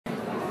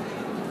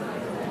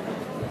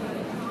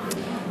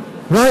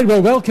Right,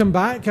 well, welcome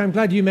back. I'm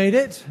glad you made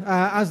it.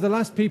 As the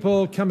last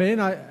people come in,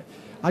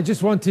 I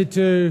just wanted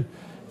to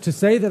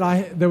say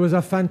that there was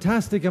a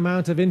fantastic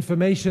amount of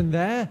information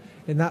there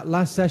in that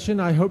last session.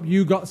 I hope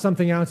you got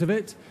something out of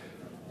it.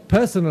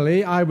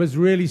 Personally, I was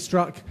really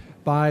struck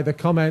by the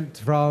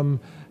comment from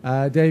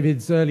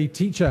David's early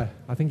teacher,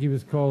 I think he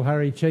was called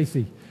Harry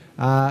Chasey,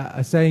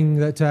 saying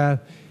that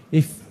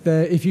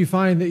if you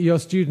find that your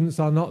students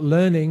are not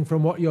learning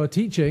from what you're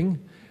teaching,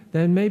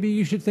 then maybe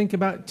you should think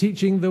about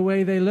teaching the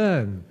way they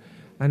learn.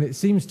 And it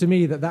seems to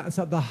me that that's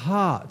at the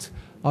heart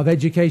of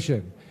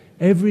education.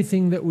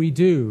 Everything that we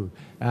do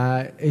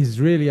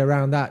is really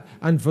around that.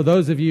 And for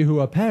those of you who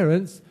are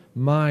parents,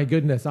 my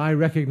goodness, I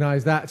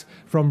recognize that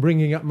from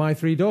bringing up my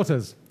 3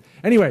 daughters.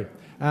 Anyway,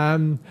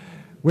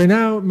 we're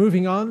now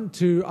moving on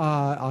to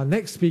our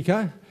next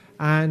speaker,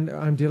 and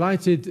I'm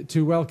delighted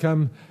to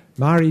welcome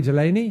Mari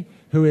Delaney,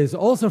 who is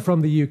also from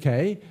the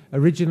UK,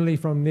 originally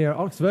from near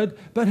Oxford,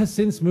 but has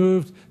since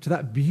moved to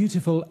that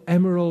beautiful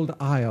Emerald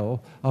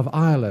Isle of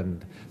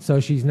Ireland. So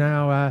she's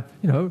now,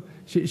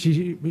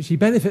 she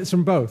benefits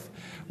from both.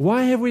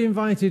 Why have we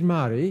invited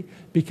Mari?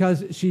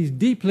 Because she's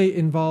deeply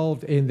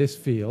involved in this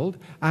field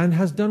and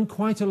has done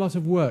quite a lot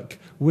of work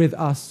with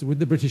us, with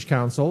the British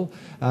Council.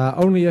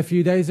 Only a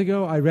few days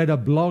ago, I read a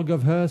blog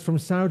of hers from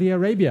Saudi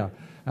Arabia,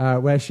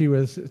 where she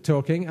was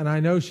talking, and I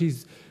know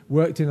she's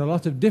worked in a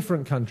lot of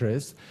different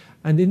countries.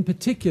 And in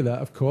particular,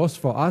 of course,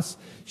 for us,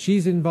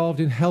 she's involved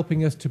in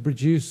helping us to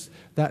produce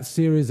that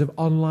series of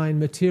online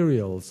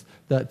materials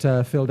that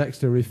Phil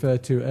Dexter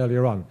referred to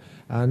earlier on.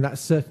 And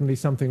that's certainly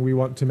something we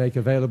want to make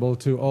available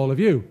to all of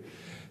you.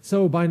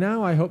 So by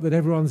now, I hope that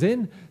everyone's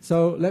in.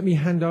 So let me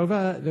hand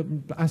over,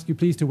 ask you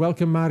please to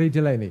welcome Mari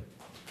Delaney.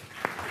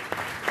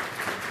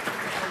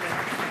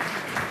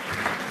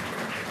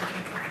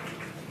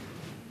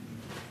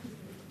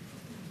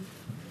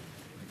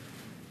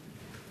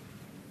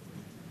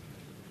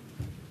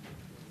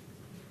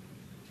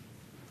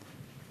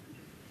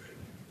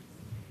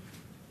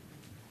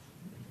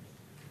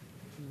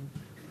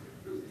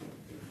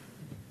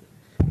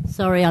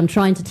 Sorry, I'm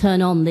trying to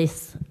turn on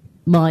this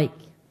mic.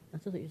 I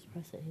thought you just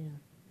press it here.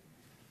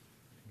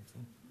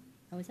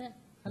 Oh, is it?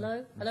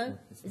 Hello? Hello?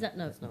 Is that?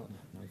 No, it's not.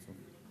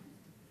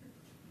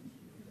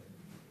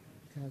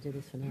 I'll do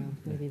this for now.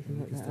 Maybe we can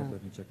work that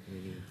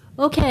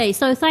out. Okay,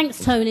 so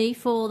thanks, Tony,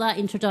 for that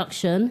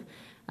introduction.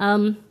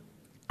 And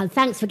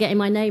thanks for getting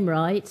my name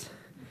right.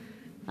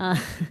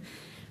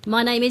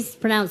 My name is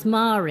pronounced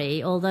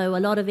Mari, although a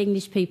lot of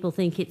English people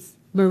think it's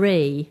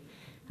Marie.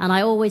 And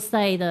I always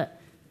say that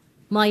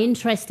my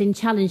interest in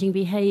challenging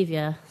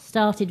behaviour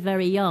started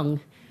very young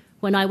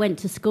when I went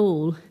to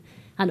school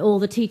and all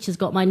the teachers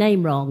got my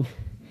name wrong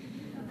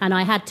and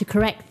I had to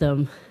correct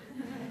them.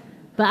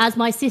 But as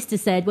my sister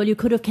said, well, you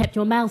could have kept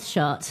your mouth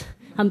shut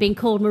and been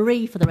called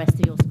Marie for the rest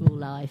of your school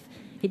life.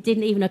 It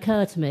didn't even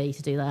occur to me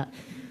to do that.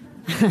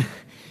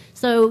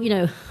 So,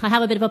 I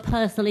have a bit of a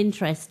personal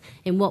interest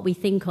in what we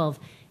think of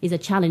is a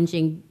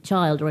challenging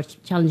child or a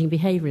challenging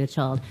behaviour in a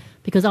child,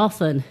 because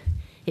often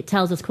it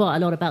tells us quite a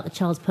lot about the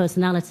child's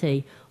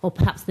personality or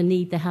perhaps the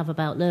need they have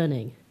about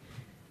learning.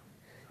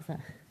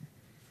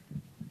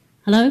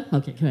 Hello?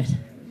 Okay, great.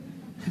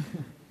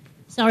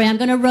 Sorry, I'm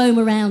going to roam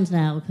around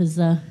now because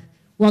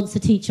once a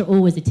teacher,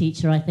 always a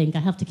teacher, I think. I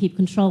have to keep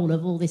control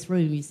of all this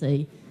room, you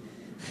see.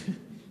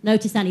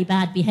 Notice any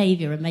bad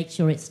behaviour and make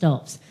sure it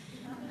stops.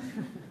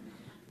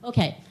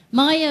 Okay,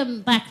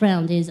 my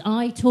background is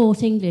I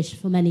taught English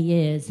for many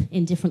years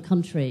in different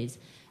countries.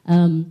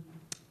 And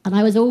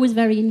I was always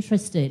very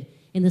interested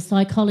in the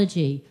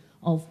psychology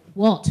of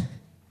what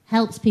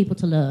helps people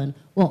to learn,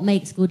 what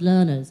makes good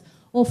learners,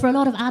 or for a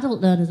lot of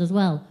adult learners as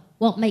well,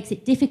 what makes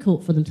it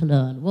difficult for them to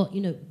learn, what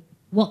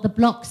the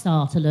blocks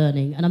are to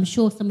learning. And I'm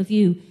sure some of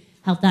you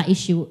have that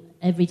issue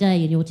every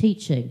day in your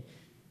teaching.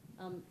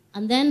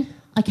 And then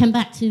I came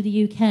back to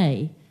the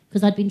UK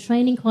because I'd been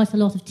training quite a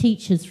lot of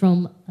teachers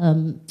from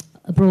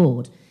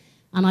abroad,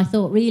 and I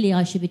thought really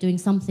I should be doing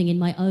something in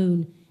my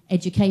own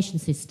education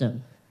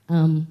system.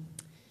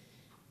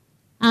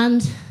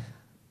 And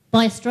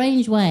by a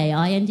strange way,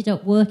 I ended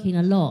up working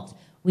a lot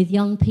with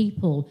young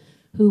people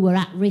who were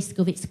at risk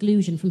of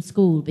exclusion from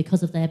school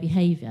because of their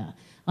behaviour.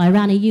 I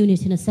ran a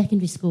unit in a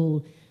secondary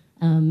school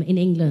in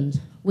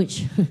England,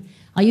 which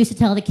I used to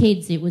tell the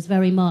kids it was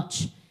very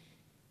much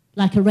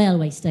like a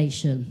railway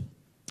station.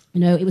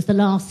 It was the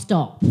last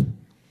stop.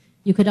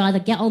 You could either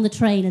get on the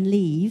train and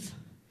leave,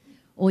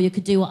 or you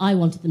could do what I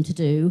wanted them to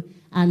do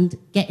and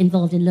get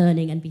involved in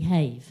learning and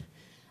behave.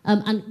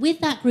 And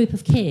with that group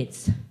of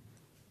kids,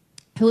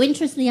 who,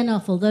 interestingly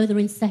enough, although they're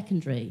in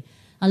secondary,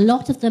 a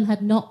lot of them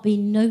had not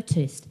been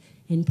noticed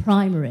in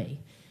primary,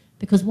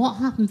 because what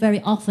happened very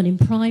often in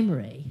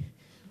primary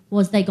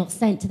was they got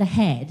sent to the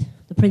head,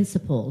 the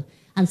principal,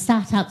 and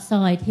sat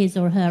outside his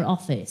or her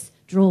office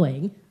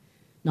drawing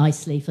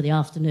nicely for the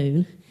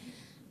afternoon,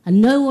 and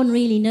no one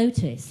really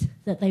noticed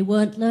that they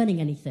weren't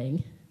learning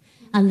anything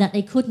and that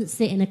they couldn't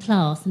sit in a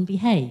class and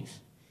behave.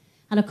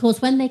 And of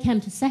course, when they came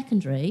to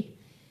secondary,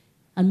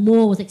 and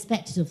more was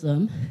expected of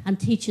them, and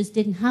teachers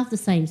didn't have the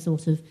same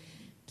sort of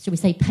shall we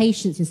say,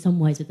 patience in some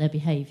ways with their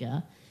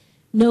behaviour,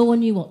 no one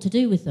knew what to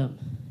do with them.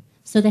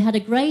 So they had a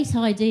great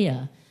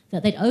idea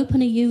that they'd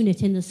open a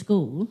unit in the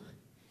school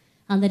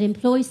and they'd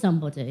employ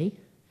somebody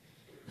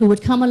who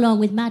would come along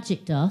with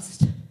magic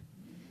dust,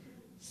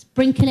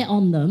 sprinkle it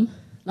on them,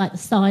 like the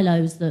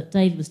silos that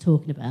David was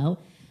talking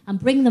about, and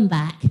bring them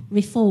back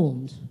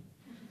reformed.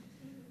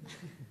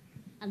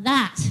 And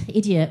that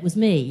idiot was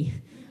me.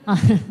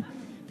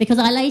 Because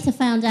I later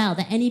found out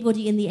that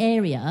anybody in the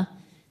area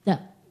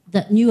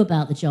that knew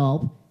about the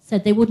job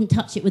said they wouldn't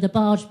touch it with a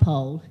barge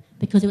pole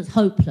because it was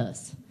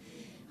hopeless.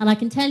 And I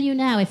can tell you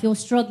now, if you're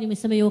struggling with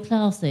some of your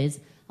classes,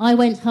 I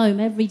went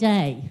home every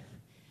day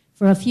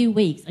for a few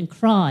weeks and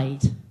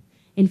cried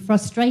in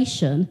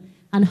frustration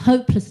and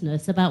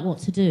hopelessness about what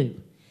to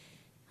do.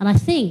 And I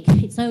think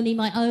it's only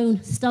my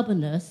own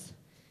stubbornness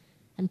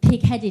and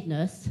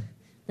pig-headedness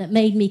that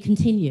made me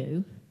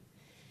continue.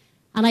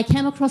 And I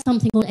came across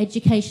something called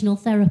educational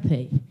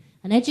therapy.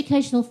 And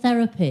educational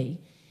therapy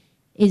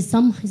is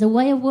a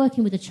way of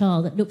working with a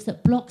child that looks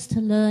at blocks to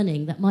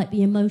learning that might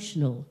be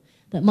emotional,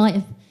 that might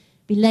have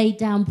been laid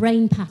down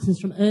brain patterns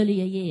from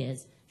earlier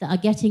years that are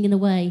getting in the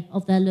way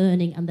of their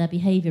learning and their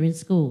behaviour in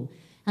school.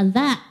 And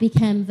that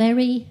became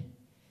very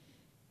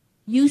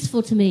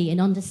useful to me in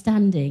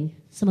understanding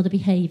some of the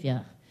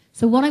behaviour.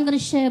 So what I'm going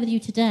to share with you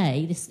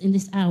today, in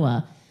this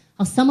hour,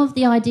 are some of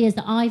the ideas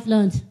that I've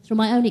learned through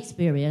my own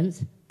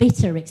experience,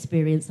 bitter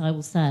experience, I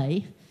will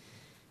say,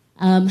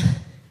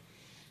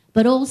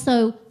 but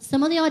also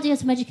some of the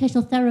ideas from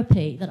educational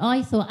therapy that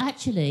I thought,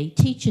 actually,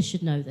 teachers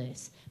should know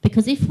this,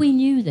 because if we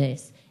knew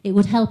this, it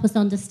would help us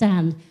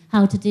understand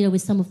how to deal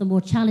with some of the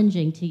more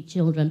challenging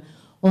children,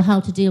 or how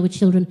to deal with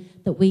children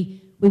that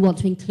we want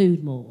to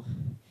include more.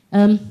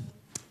 And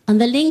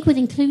the link with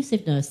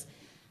inclusiveness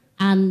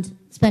and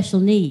special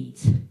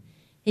needs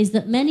is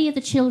that many of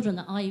the children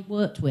that I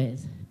worked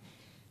with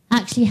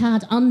actually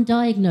had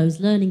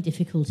undiagnosed learning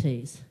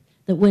difficulties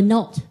that were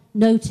not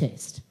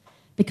noticed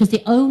because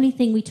the only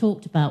thing we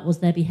talked about was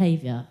their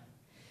behaviour.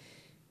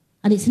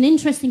 And it's an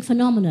interesting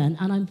phenomenon,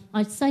 and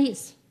I'd say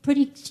it's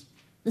pretty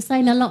the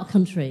same in a lot of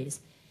countries.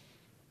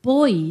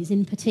 Boys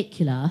in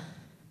particular,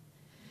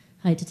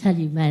 I hate to tell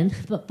you men,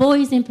 but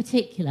boys in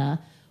particular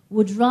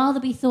would rather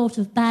be thought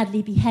of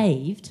badly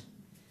behaved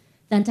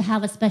than to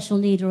have a special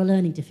need or a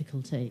learning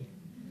difficulty.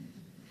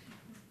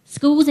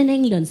 Schools in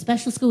England,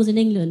 special schools in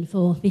England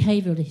for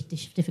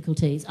behavioural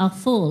difficulties are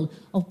full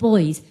of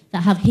boys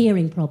that have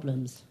hearing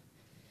problems.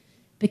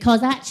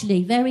 Because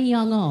actually, very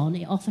young on,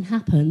 it often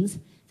happens,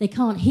 they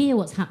can't hear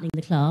what's happening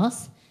in the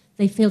class,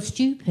 they feel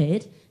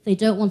stupid, they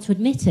don't want to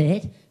admit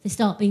it, they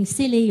start being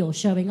silly or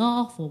showing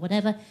off or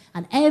whatever,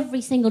 and every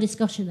single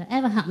discussion that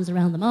ever happens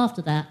around them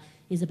after that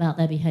is about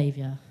their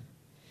behaviour.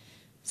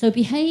 So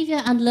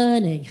behaviour and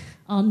learning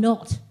are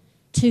not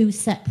two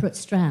separate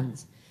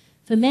strands.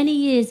 For many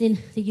years in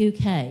the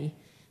UK,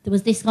 there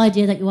was this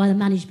idea that you either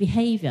managed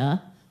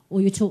behaviour or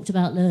you talked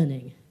about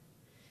learning.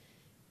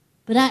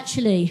 But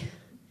actually,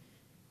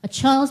 a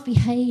child's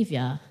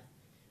behaviour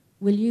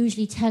will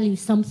usually tell you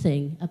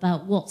something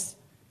about what's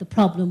the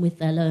problem with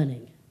their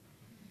learning.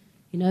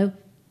 You know,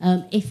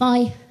 if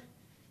I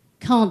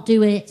can't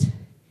do it,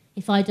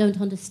 if I don't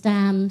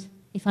understand,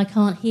 if I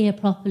can't hear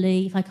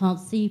properly, if I can't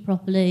see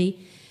properly,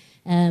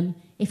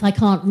 if I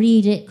can't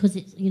read it because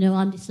it's, you know,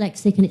 I'm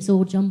dyslexic and it's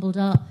all jumbled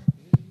up,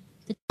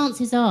 the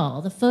chances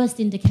are the first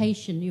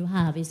indication you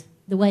have is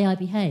the way I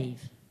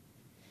behave.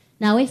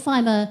 Now, if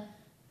I'm a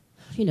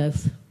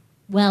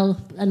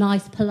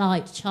nice,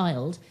 polite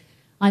child,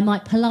 I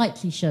might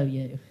politely show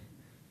you.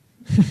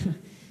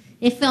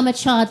 If I'm a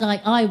child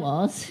like I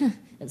was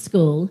at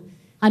school,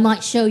 I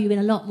might show you in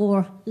a lot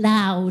more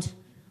loud,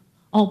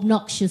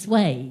 obnoxious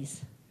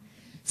ways.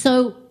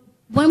 So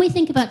when we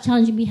think about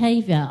challenging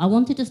behaviour, I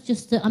wanted us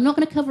just to, I'm not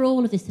going to cover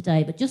all of this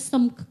today, but just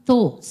some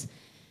thoughts.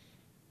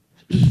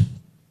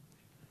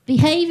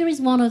 Behaviour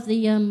is one of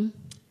the,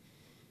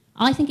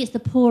 I think it's the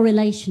poor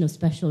relation of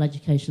special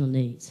educational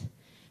needs.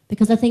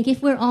 Because I think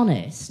if we're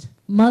honest,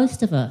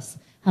 most of us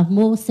have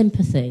more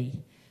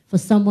sympathy for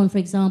someone, for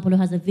example, who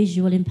has a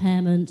visual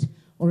impairment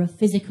or a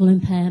physical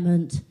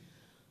impairment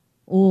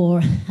or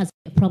has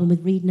a problem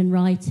with reading and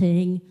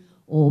writing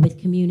or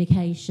with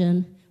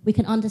communication. We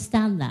can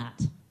understand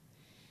that.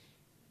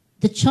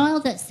 The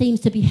child that seems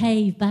to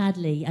behave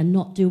badly and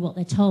not do what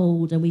they're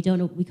told and we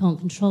can't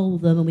control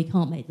them and we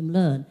can't make them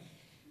learn,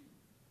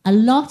 a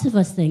lot of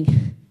us think,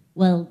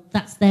 well,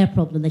 that's their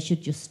problem, they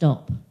should just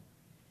stop.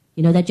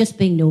 You know, they're just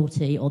being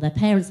naughty or their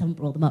parents haven't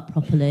brought them up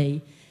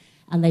properly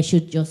and they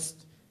should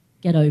just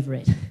get over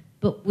it.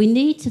 But we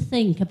need to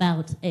think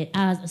about it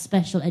as a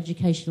special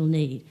educational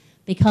need,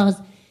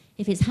 because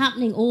if it's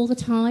happening all the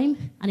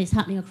time and it's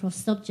happening across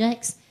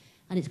subjects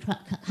and it's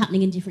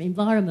happening in different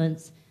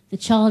environments, the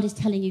child is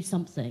telling you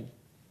something.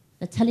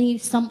 They're telling you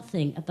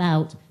something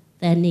about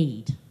their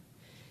need.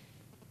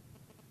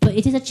 But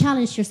it is a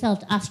challenge to yourself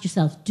to ask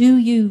yourself, do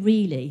you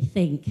really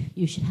think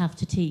you should have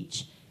to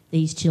teach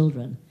these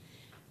children?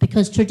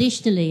 Because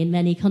traditionally in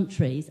many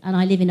countries, and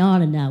I live in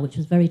Ireland now, which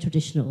was very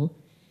traditional,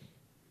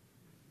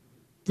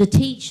 the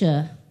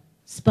teacher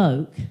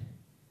spoke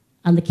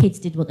and the kids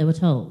did what they were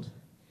told.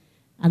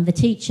 And the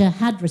teacher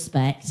had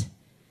respect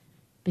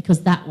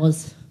because that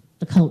was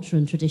the culture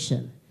and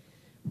tradition.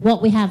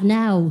 What we have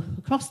now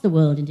across the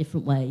world in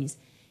different ways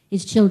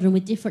is children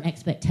with different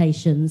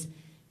expectations,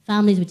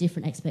 families with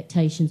different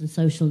expectations and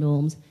social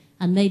norms,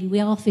 and maybe we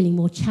are feeling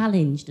more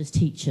challenged as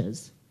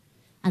teachers.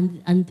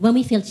 And when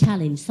we feel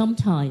challenged,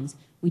 sometimes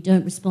we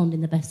don't respond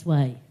in the best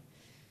way.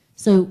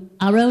 So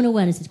our own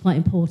awareness is quite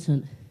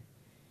important.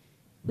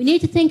 We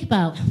need to think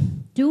about,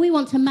 do we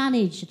want to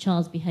manage a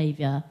child's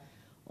behaviour,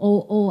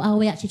 or are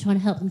we actually trying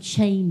to help them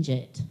change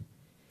it?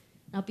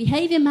 Now,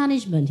 behaviour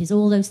management is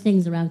all those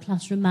things around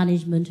classroom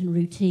management and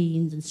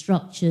routines and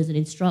structures and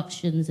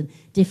instructions and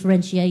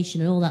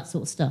differentiation and all that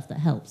sort of stuff that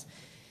helps.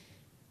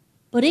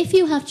 But if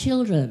you have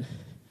children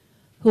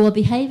who are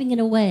behaving in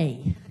a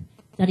way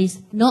that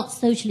is not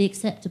socially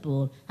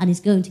acceptable and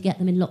is going to get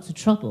them in lots of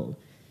trouble,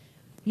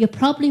 you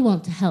probably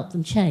want to help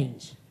them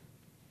change.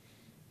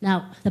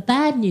 Now, the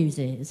bad news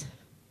is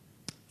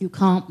you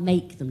can't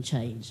make them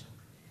change.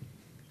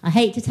 I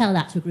hate to tell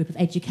that to a group of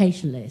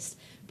educationalists,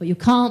 but you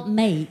can't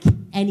make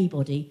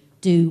anybody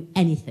do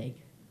anything.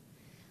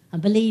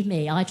 And believe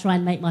me, I try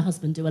and make my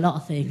husband do a lot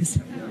of things.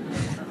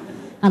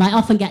 And I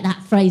often get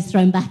that phrase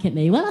thrown back at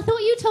me. Well, I thought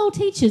you told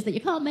teachers that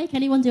you can't make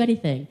anyone do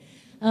anything.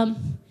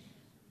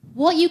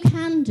 What you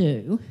can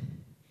do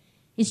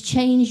is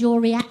change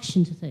your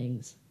reaction to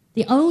things.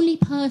 The only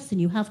person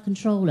you have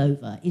control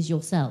over is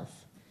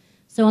yourself.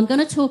 So I'm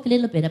going to talk a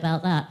little bit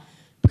about that,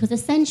 because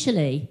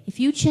essentially, if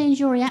you change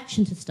your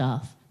reaction to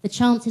stuff, the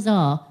chances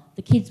are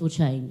the kids will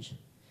change.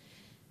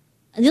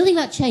 And the other thing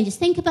about change is,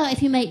 think about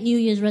if you make New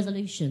Year's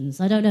resolutions.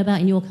 I don't know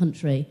about in your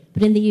country,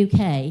 but in the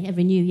UK,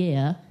 every New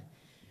Year,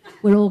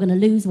 we're all going to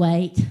lose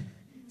weight,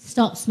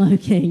 stop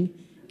smoking,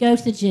 go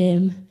to the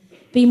gym,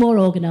 be more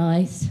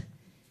organised.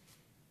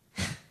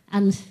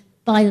 And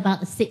by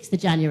about the 6th of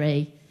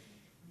January,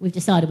 we've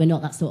decided we're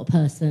not that sort of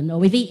person. Or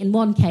we've eaten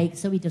one cake,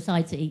 so we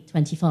decide to eat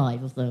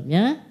 25 of them,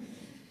 yeah?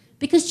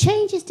 Because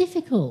change is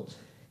difficult.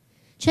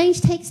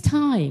 Change takes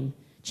time.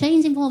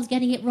 Change involves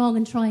getting it wrong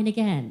and trying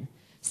again.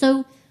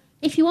 So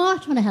if you are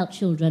trying to help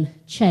children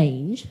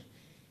change,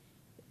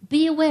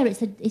 be aware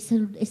it's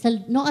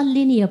not a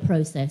linear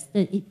process.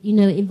 That it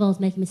involves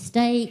making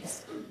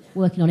mistakes,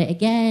 working on it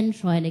again,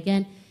 trying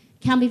again.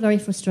 It can be very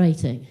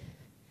frustrating.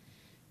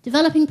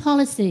 Developing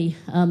policy.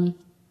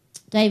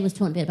 Dave was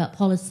talking a bit about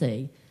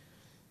policy.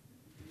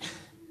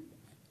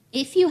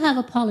 If you have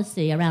a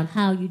policy around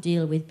how you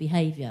deal with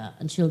behaviour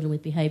and children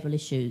with behavioural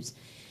issues,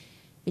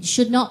 it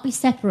should not be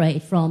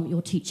separated from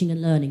your teaching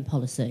and learning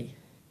policy.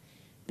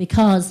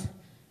 Because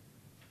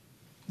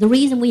the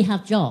reason we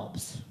have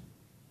jobs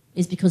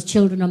is because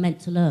children are meant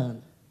to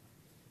learn.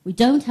 We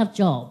don't have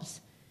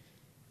jobs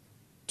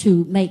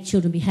to make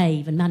children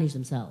behave and manage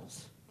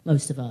themselves,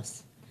 most of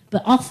us.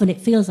 But often it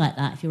feels like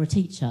that if you're a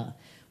teacher.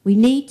 We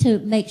need to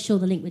make sure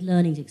the link with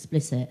learning is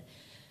explicit.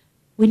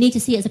 We need to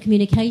see it as a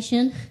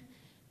communication.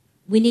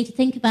 We need to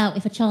think about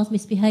if a child's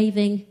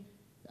misbehaving,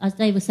 as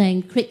Dave was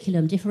saying,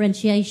 curriculum,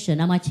 differentiation.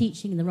 Am I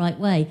teaching in the right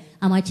way?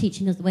 Am I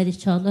teaching as the way this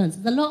child learns?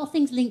 There's a lot of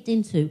things linked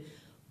into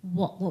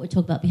what we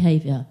talk about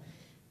behaviour.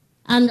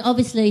 And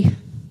obviously,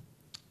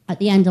 at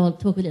the end, I'll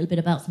talk a little bit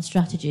about some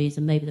strategies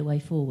and maybe the way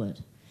forward.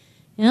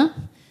 Yeah?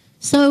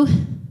 So,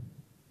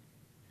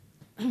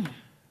 I'd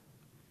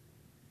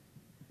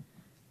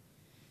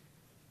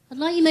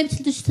like you maybe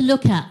just to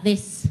look at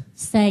this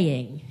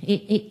saying.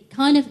 It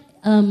kind of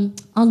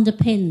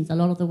underpins a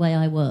lot of the way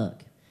I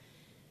work.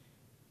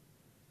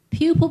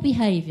 Pupil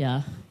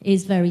behaviour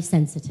is very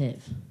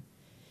sensitive.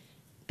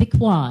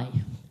 Why?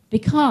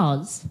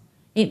 Because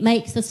it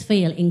makes us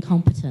feel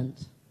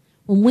incompetent.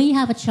 When we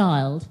have a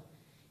child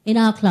in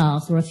our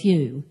class, or a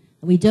few,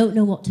 and we don't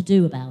know what to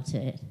do about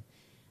it,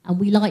 and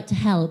we like to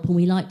help and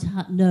we like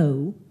to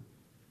know,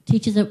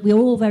 we're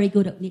all very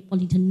good at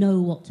wanting to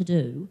know what to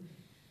do,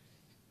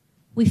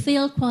 we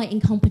feel quite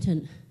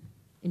incompetent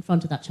in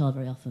front of that child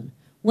very often.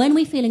 When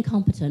we feel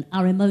incompetent,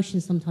 our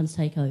emotions sometimes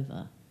take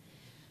over.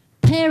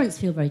 Parents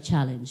feel very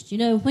challenged. You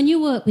know, when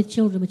you work with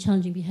children with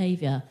challenging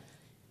behaviour,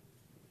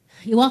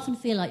 you often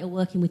feel like you're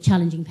working with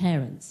challenging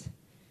parents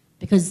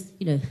because,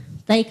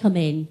 they come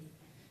in.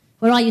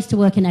 Where I used to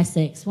work in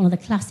Essex, one of the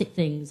classic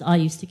things I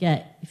used to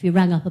get if you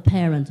rang up a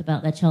parent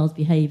about their child's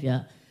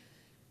behaviour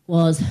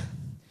was,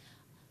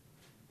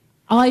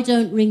 I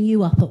don't ring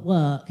you up at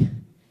work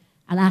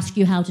and ask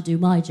you how to do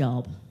my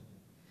job.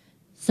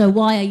 So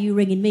why are you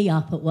ringing me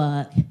up at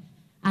work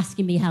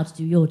asking me how to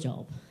do your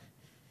job?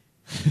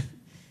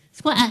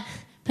 It's quite a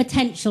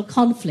potential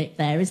conflict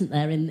there, isn't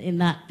there, in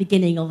that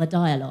beginning of a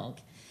dialogue.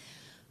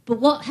 But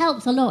what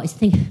helps a lot is to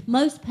think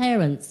most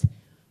parents,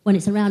 when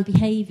it's around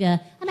behaviour,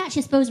 and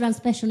actually I suppose around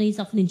special needs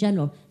often in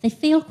general, they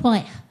feel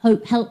quite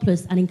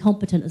helpless and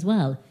incompetent as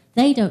well.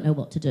 They don't know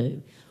what to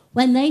do.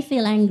 When they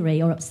feel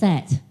angry or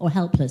upset or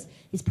helpless,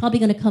 it's probably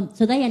going to come,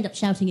 so they end up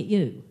shouting at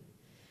you.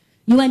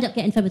 You end up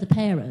getting fed with the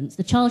parents,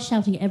 the child's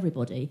shouting at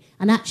everybody,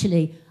 and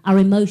actually our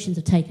emotions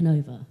have taken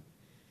over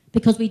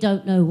because we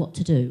don't know what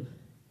to do.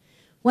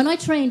 When I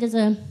trained as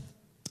a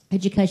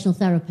educational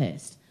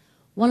therapist,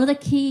 one of the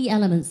key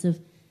elements of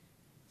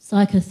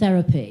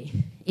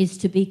psychotherapy is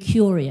to be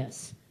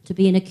curious, to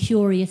be in a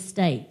curious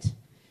state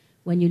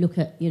when you look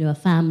at, a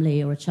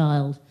family or a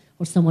child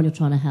or someone you're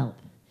trying to help.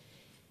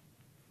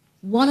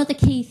 One of the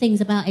key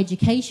things about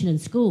education in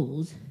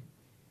schools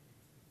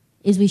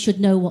is we should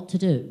know what to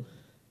do.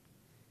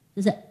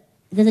 There's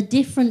a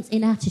difference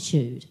in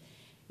attitude.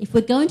 If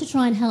we're going to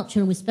try and help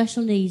children with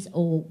special needs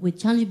or with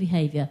challenging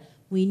behaviour,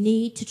 we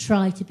need to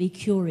try to be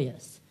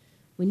curious.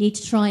 We need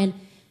to try and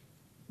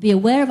be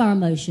aware of our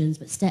emotions,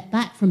 but step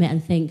back from it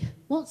and think,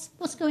 what's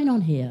going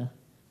on here?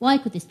 Why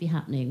could this be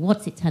happening?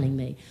 What's it telling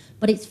me?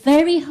 But it's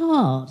very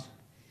hard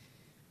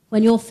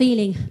when you're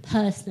feeling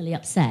personally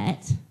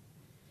upset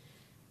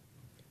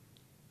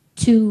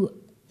to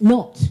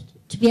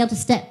be able to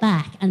step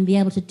back and be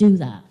able to do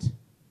that,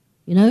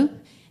 To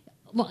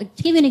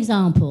give you an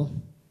example,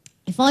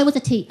 if I was a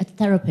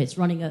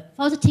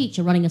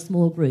teacher running a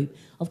small group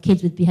of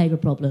kids with behaviour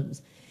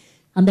problems,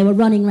 and they were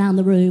running around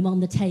the room on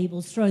the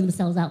tables, throwing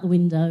themselves out the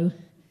window,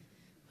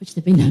 which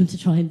they've been known to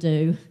try and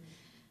do.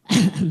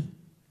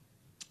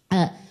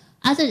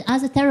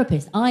 As a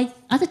therapist,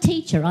 as a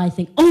teacher, I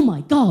think, oh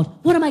my God,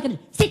 what am I going to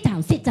do? Sit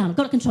down, I've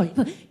got to control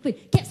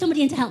it. Get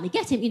somebody in to help me,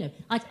 get him,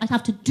 I'd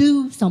have to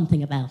do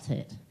something about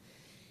it.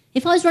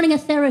 If I was running a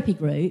therapy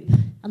group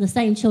and the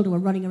same children were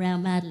running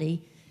around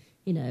madly,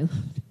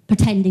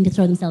 pretending to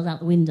throw themselves out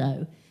the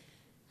window,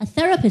 a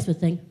therapist would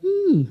think,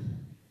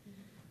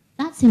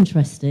 that's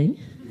interesting.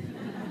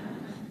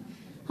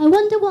 I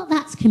wonder what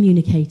that's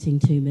communicating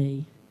to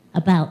me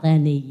about their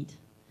need.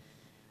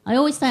 I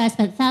always say I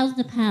spent thousands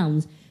of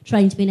pounds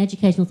trained to be an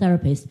educational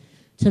therapist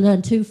to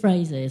learn 2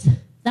 phrases.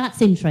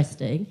 That's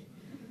interesting.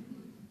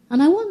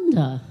 And I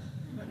wonder.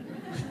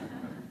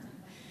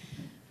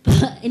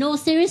 But in all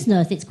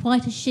seriousness, it's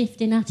quite a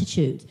shift in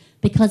attitude,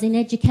 because in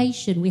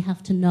education we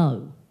have to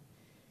know.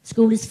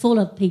 School is full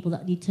of people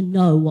that need to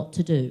know what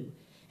to do.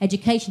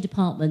 Education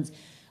departments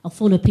are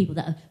full of people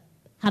that are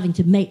having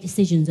to make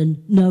decisions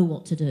and know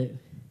what to do.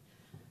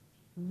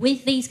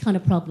 With these kind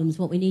of problems,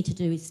 what we need to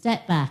do is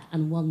step back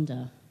and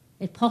wonder.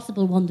 If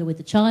possible, wonder with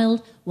the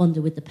child,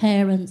 wonder with the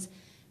parents,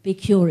 be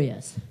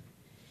curious.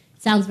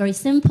 It sounds very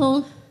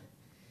simple.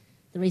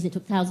 The reason it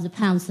took thousands of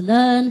pounds to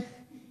learn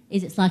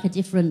is it's like a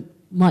different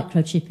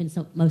microchip in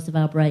most of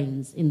our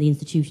brains in the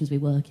institutions we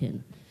work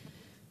in.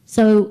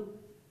 So,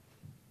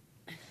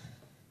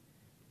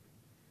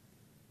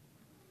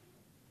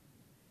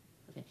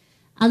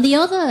 and the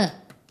other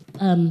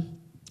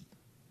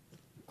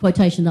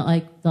quotation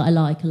that I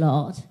like a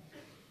lot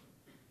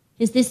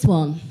is this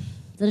one,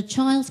 that a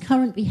child's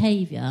current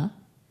behaviour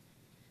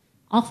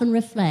often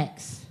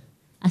reflects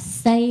a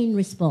sane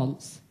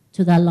response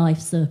to their life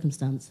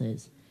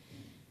circumstances.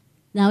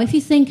 Now, if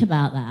you think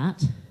about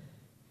that,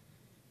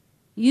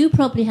 you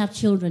probably have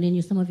children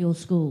in some of your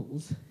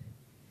schools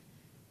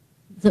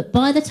that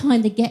by the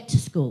time they get to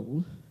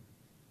school,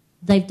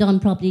 they've done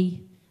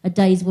probably a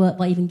day's work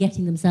by even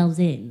getting themselves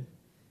in.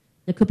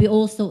 There could be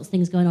all sorts of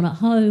things going on at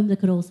home. There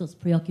could be all sorts of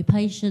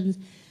preoccupations.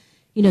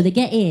 They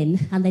get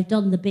in and they've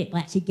done the bit by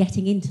actually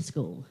getting into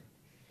school.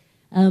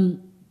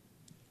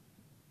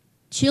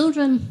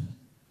 Children,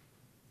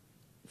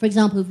 for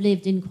example, who've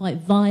lived in quite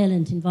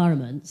violent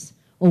environments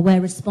or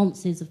where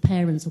responses of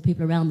parents or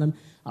people around them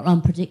are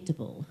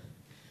unpredictable,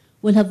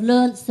 will have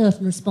learnt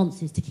certain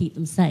responses to keep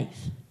them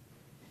safe.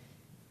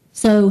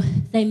 So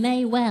they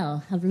may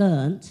well have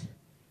learnt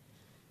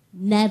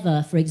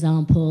never, for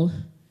example,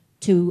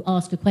 to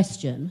ask a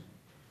question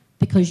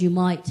because you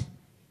might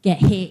get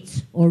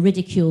hit or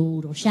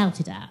ridiculed or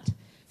shouted at.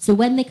 So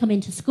when they come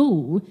into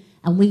school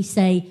and we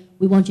say,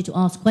 we want you to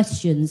ask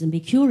questions and be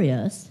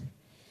curious,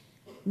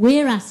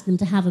 we're asking them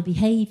to have a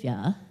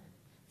behaviour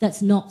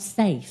that's not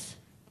safe.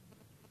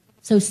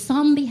 So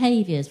some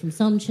behaviours from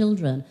some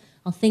children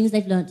are things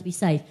they've learnt to be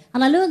safe.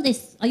 And I learned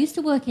this, I used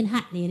to work in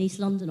Hackney in East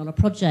London on a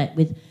project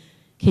with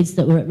kids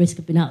that were at risk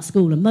of being out of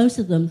school, and most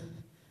of them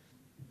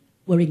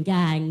were in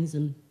gangs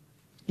and,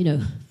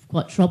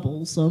 quite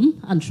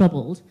troublesome and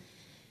troubled.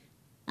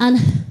 And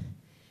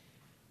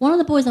one of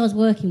the boys I was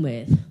working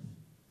with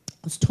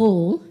was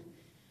tall.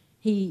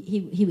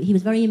 He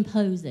was very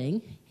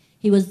imposing.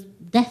 He was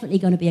definitely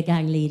going to be a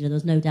gang leader, there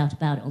was no doubt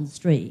about it, on the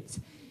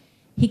streets.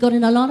 He got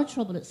in a lot of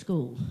trouble at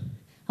school.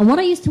 And what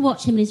I used to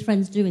watch him and his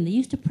friends doing, they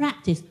used to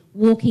practice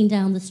walking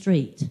down the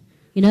street.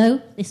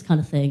 This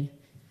kind of thing.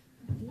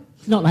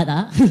 It's not like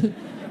that.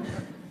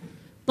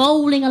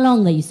 Bowling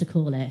along, they used to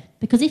call it.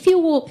 Because if you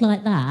walk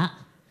like that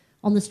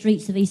on the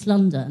streets of East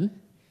London,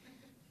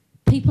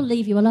 people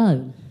leave you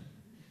alone.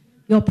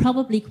 You're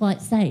probably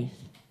quite safe.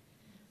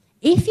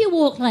 If you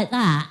walk like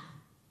that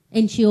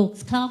into your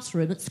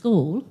classroom at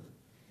school,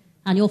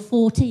 and you're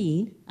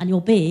 14 and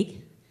you're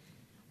big,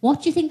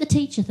 what do you think the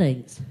teacher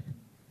thinks?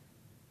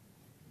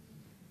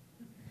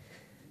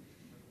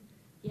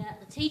 Yeah,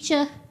 the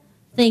teacher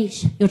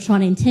thinks you're trying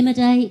to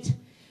intimidate,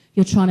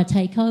 you're trying to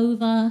take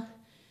over,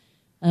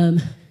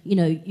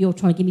 you're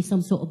trying to give me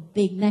some sort of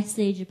big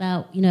message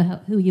about,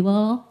 who you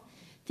are.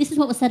 This is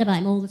what was said about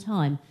him all the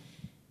time.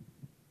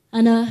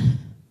 And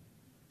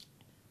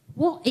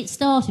what it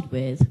started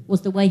with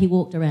was the way he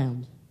walked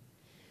around.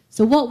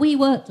 So what we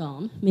worked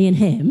on, me and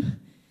him,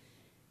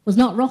 was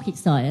not rocket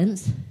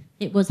science.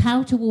 It was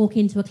how to walk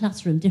into a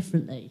classroom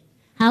differently,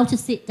 how to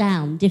sit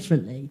down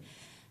differently,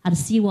 and to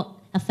see what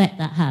effect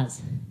that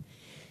has.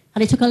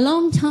 And it took a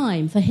long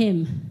time for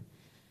him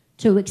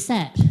to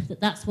accept that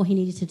that's what he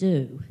needed to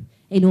do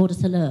in order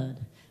to learn.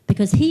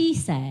 Because he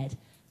said,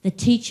 the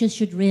teachers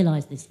should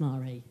realise this,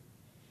 Mari.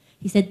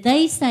 He said,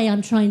 they say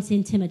I'm trying to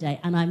intimidate,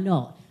 and I'm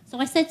not. So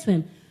I said to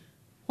him,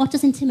 what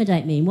does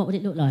intimidate mean? What would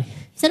it look like?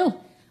 He said, oh,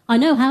 I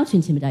know how to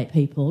intimidate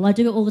people. I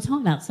do it all the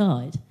time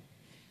outside.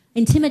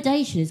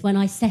 Intimidation is when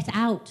I set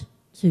out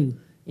to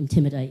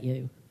intimidate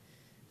you,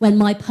 when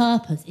my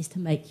purpose is to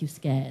make you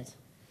scared.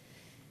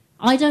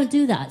 I don't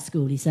do that at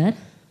school, he said.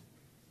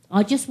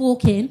 I just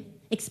walk in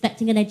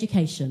expecting an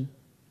education,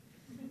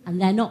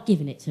 and they're not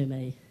giving it to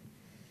me.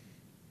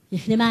 You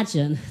can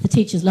imagine, the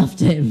teachers loved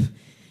him.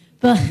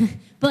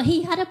 But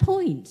he had a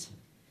point.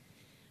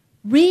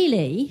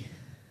 Really,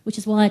 which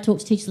is why I talk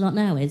to teachers a lot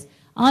now, is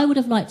I would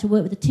have liked to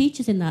work with the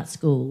teachers in that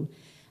school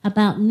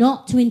about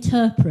not to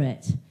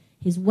interpret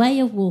his way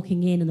of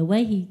walking in and the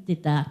way he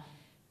did that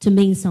to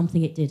mean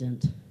something it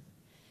didn't.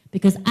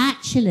 Because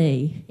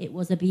actually, it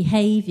was a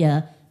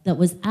behaviour that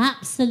was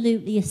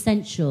absolutely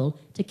essential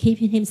to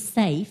keeping him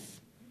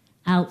safe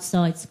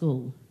outside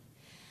school.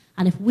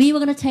 And if we were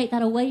going to take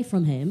that away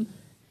from him,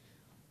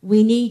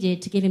 we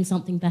needed to give him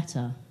something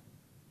better.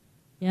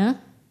 Yeah?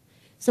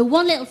 So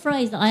one little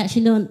phrase that I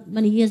actually learned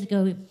many years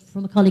ago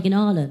from a colleague in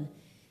Ireland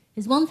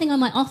is one thing I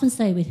might often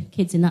say with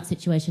kids in that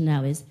situation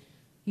now is,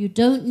 you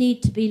don't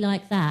need to be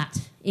like that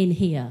in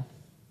here.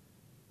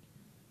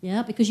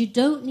 Yeah? Because you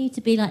don't need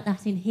to be like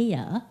that in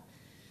here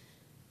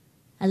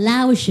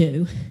allows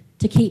you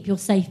to keep your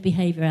safe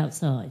behaviour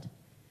outside.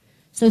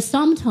 So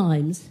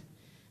sometimes,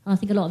 and I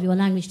think a lot of you are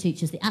language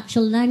teachers, the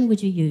actual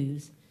language you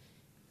use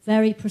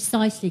very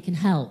precisely can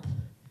help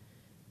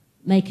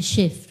make a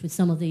shift with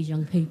some of these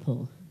young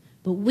people.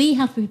 But we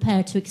have to be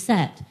prepared to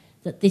accept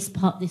that this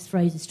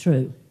phrase is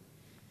true.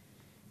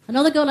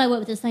 Another girl I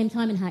worked with at the same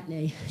time in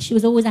Hackney, she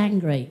was always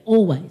angry,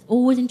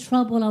 always in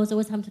trouble. I was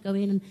always having to go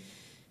in and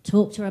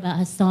talk to her about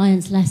her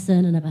science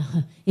lesson and about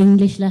her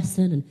English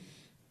lesson and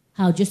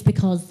how just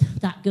because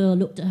that girl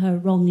looked at her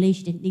wrongly,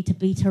 she didn't need to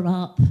beat her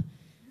up.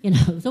 You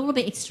know, it was all a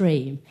bit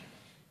extreme.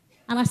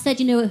 And I said,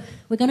 you know,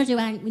 we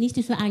need to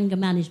do some anger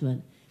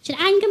management. She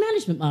said, anger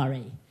management,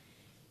 Mari?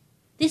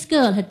 This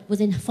girl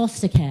was in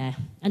foster care,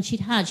 and she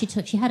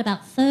had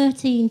about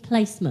 13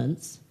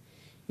 placements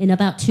in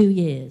about 2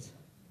 years.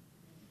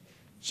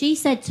 She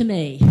said to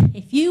me,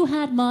 if you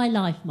had my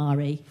life,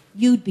 Mari,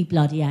 you'd be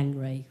bloody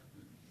angry.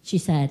 She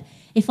said,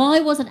 if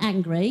I wasn't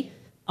angry,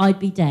 I'd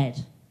be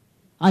dead.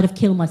 I'd have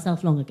killed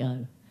myself long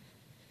ago.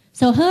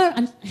 So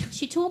and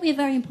she taught me a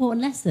very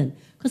important lesson,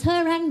 because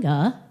her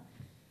anger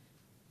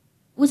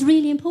was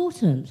really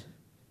important.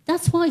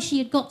 That's why she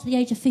had got to the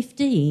age of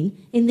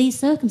 15 in these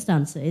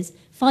circumstances,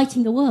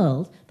 fighting the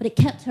world, but it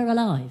kept her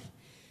alive.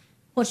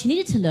 What she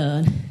needed to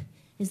learn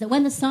is that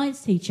when the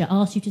science teacher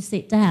asked you to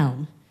sit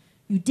down,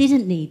 you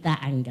didn't need that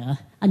anger,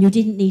 and you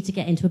didn't need to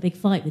get into a big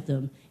fight with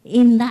them.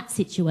 In that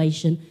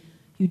situation,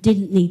 you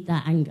didn't need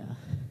that anger.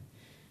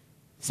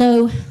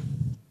 So, you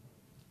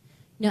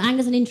know,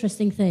 anger's an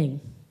interesting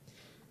thing.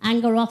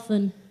 Anger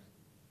often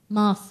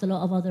masks a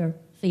lot of other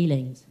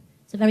feelings.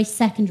 It's a very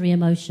secondary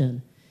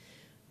emotion.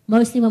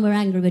 Mostly when we're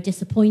angry, we're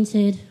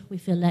disappointed, we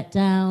feel let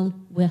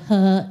down, we're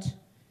hurt,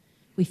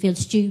 we feel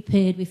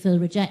stupid, we feel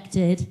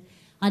rejected.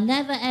 I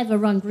never ever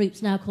run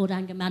groups now called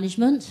anger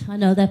management. I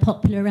know they're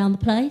popular around the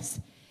place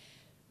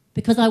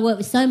because I work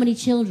with so many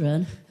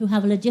children who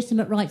have a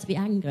legitimate right to be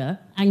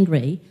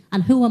angry,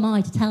 and who am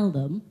I to tell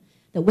them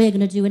that we're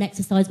going to do an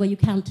exercise where you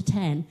count to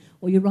 10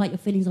 or you write your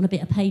feelings on a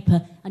bit of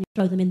paper and you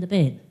throw them in the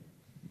bin.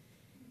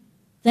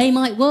 They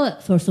might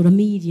work for sort of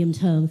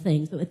medium-term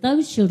things, but what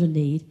those children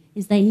need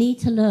is they need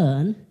to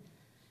learn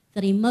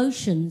that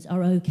emotions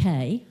are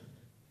okay,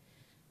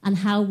 and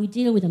how we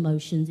deal with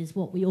emotions is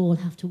what we all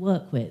have to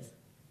work with.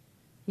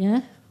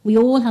 Yeah? We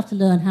all have to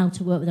learn how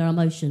to work with our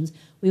emotions.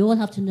 We all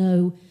have to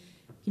know,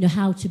 you know,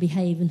 how to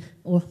behave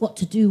or what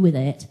to do with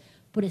it.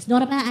 But it's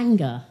not about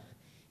anger.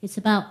 It's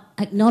about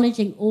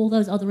acknowledging all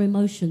those other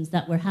emotions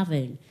that we're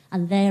having,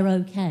 and they're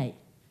okay.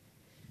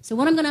 So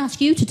what I'm going to ask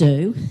you to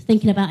do,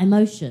 thinking about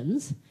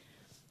emotions,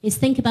 is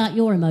think about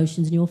your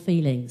emotions and your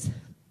feelings.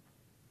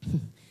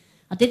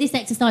 I did this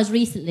exercise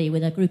recently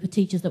with a group of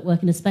teachers that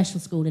work in a special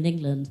school in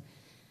England,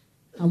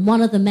 and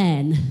one of the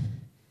men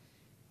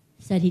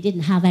said he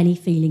didn't have any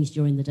feelings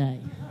during the day.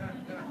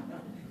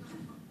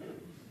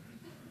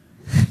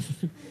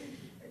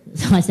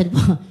 So I said,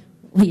 well,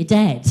 you're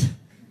dead.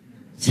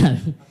 So,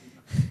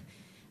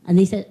 and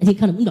he said, and he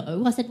kind of,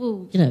 no. I said,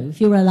 well, you know,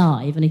 if you were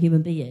alive and a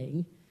human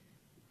being,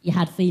 you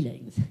had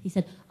feelings. He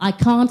said, I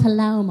can't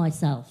allow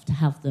myself to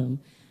have them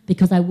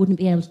because I wouldn't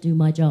be able to do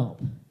my job.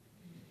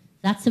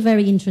 That's a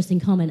very interesting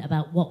comment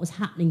about what was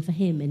happening for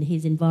him in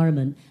his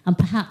environment and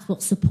perhaps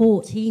what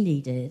support he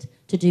needed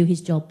to do his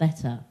job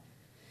better.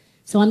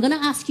 So I'm going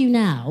to ask you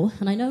now,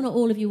 and I know not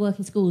all of you work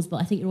in schools, but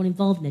I think you're all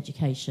involved in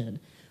education.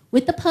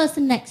 With the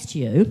person next to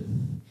you,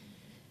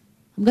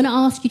 I'm going to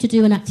ask you to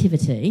do an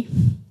activity,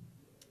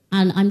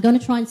 and I'm going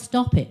to try and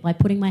stop it by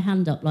putting my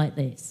hand up like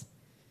this.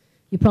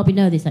 You probably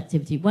know this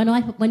activity.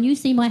 When you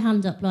see my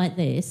hand up like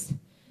this,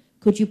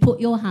 could you put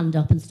your hand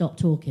up and stop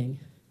talking?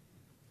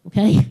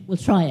 Okay, we'll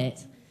try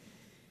it.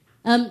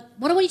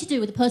 What I want you to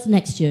do with the person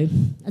next to you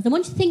is I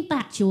want you to think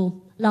back to your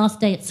last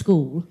day at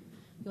school,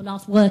 your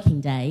last working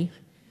day,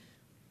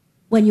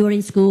 when you were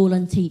in school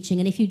and teaching,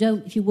 and if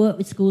you work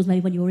with schools, maybe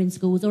when you were in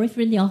schools, or if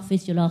you're in the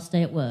office, your last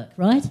day at work,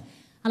 right?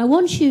 And I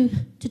want you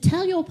to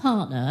tell your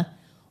partner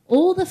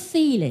all the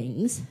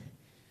feelings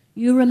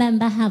you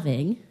remember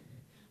having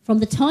from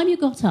the time you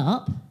got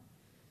up,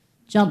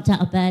 jumped out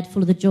of bed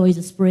full of the joys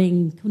of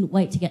spring, couldn't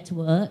wait to get to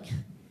work,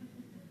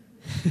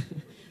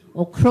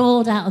 or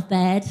crawled out of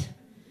bed,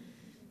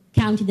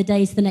 counting the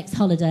days to the next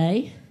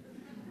holiday,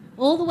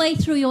 all the way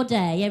through your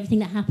day, everything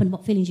that happened,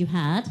 what feelings you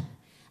had,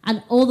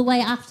 and all the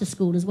way after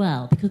school as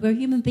well, because we're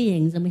human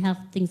beings and we have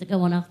things that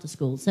go on after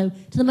school. So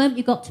to the moment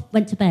you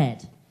went to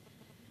bed,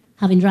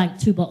 having drank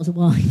 2 bottles of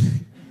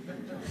wine,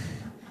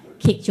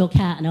 kicked your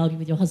cat and argued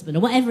with your husband, or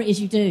whatever it is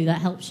you do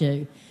that helps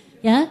you,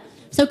 yeah?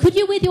 So could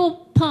you, with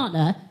your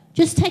partner,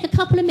 just take a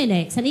couple of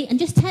minutes and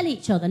just tell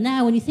each other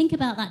now, when you think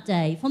about that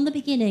day, from the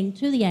beginning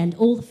to the end,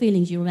 all the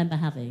feelings you remember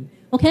having,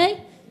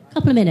 okay? A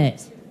couple of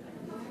minutes.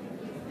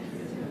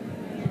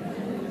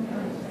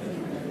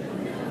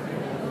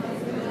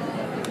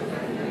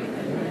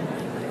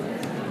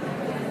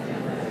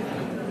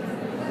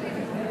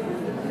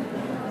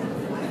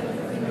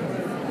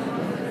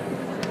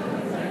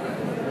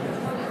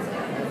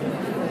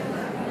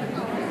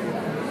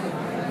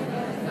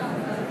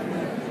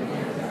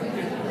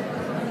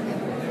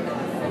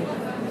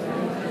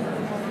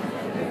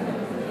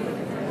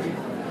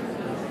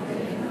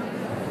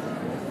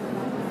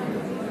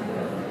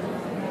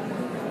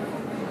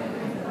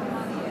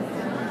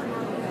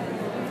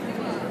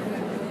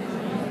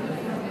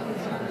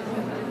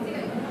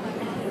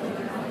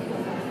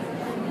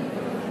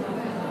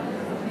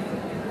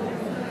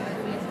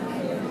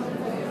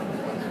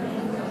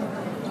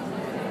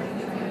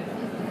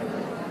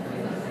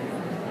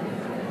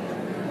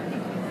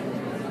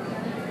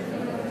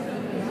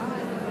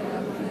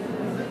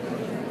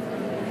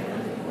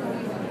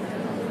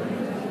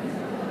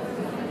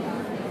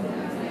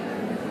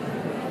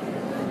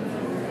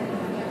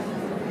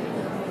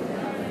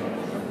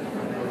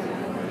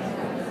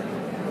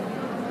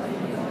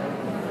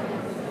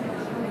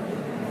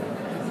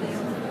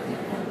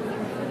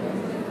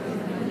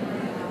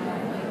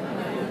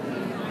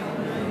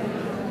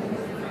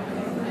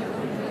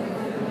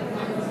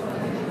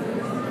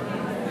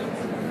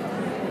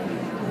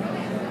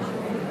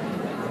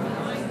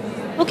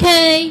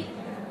 Okay.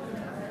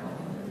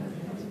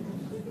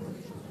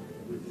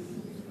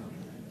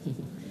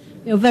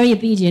 You're a very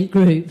obedient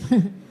group.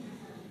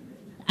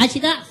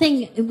 Actually, that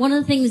thing, one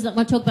of the things that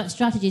when I talk about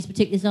strategies,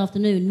 particularly this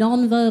afternoon,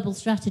 non-verbal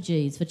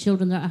strategies for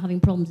children that are having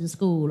problems in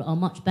school are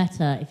much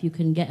better if you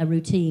can get a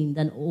routine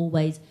than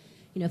always,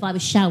 if I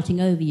was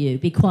shouting over you,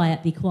 be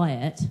quiet,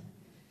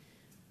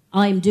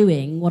 I'm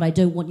doing what I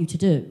don't want you to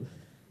do.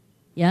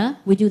 Yeah?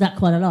 We do that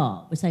quite a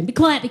lot. We're saying, be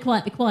quiet,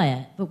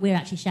 but we're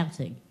actually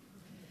shouting.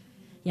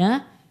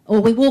 Yeah? Or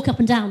we walk up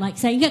and down like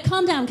saying, yeah,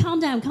 calm down,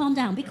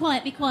 be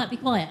quiet,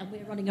 and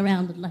we're running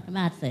around like a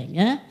mad thing,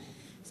 yeah?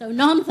 So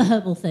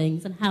non-verbal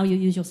things and how you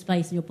use your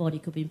space and your body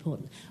could be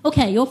important.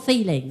 Okay, your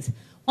feelings.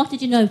 What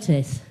did you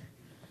notice?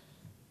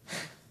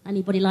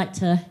 Anybody like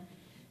to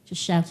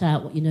just shout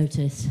out what you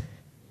noticed?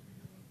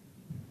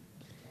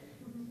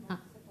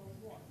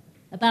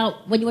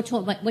 About when you were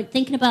talking about,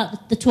 thinking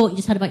about the talk you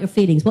just had about your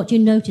feelings, what do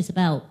you notice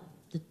about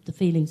the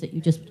feelings that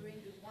you just...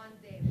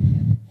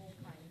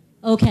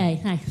 Okay,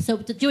 thanks. So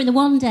during the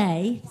one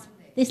day,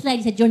 this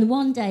lady said during the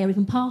one day, or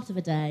even part of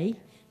a day,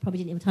 probably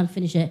didn't have time to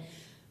finish it,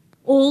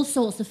 all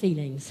sorts of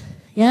feelings.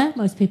 Yeah?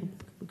 Most people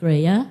agree,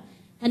 yeah?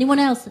 Anyone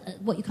else,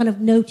 what you kind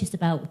of noticed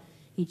about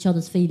each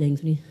other's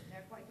feelings? They're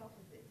quite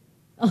opposite.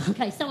 Oh,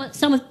 okay,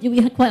 some of you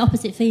had quite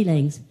opposite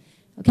feelings.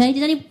 Okay,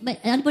 did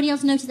anybody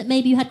else notice that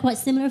maybe you had quite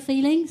similar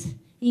feelings,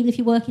 even if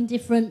you work in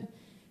different...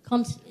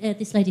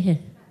 this lady here.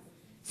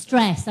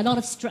 Stress, a lot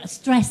of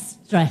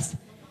stress.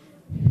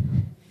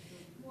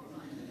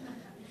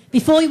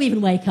 Before you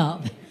even wake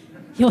up,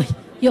 you're...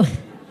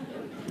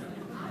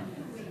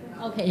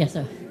 Okay, yeah,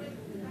 so...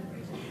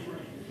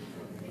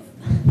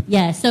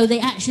 Yeah, so they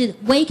actually...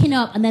 Waking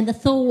up and then the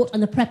thought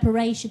and the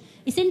preparation.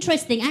 It's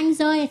interesting,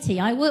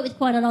 anxiety. I work with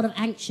quite a lot of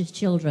anxious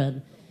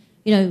children.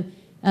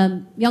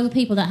 Young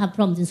people that have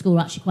problems in school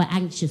are actually quite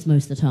anxious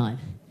most of the time.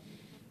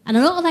 And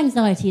a lot of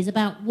anxiety is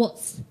about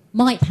what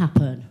might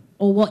happen,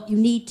 or what you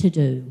need to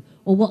do,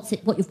 or what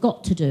you've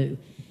got to do.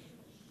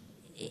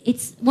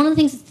 It's one of the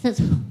things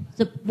that's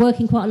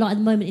working quite a lot at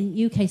the moment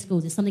in UK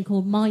schools is something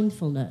called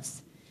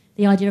mindfulness,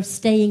 the idea of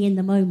staying in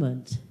the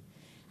moment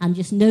and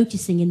just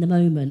noticing in the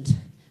moment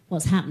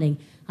what's happening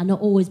and not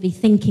always be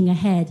thinking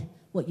ahead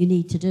what you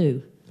need to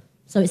do.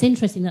 So it's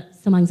interesting that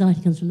some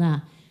anxiety comes from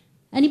that.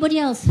 Anybody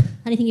else?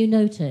 Anything you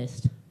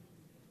noticed?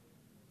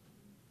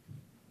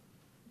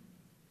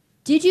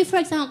 Did you, for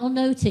example,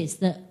 notice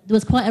that there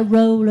was quite a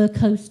roller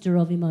coaster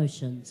of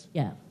emotions?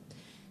 Yeah.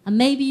 And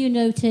maybe you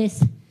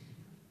noticed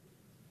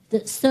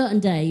that certain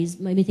days,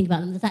 made me think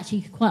about them, there's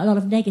actually quite a lot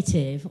of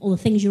negative, or the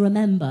things you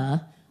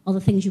remember are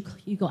the things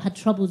you had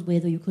troubles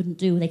with or you couldn't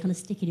do, they kind of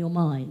stick in your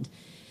mind.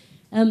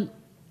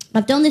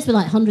 I've done this with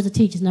like hundreds of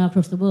teachers now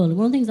across the world, and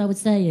one of the things I would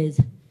say is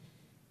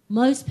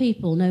most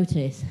people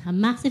notice a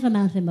massive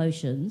amount of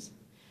emotions,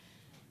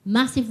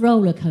 massive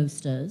roller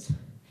coasters,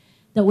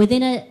 that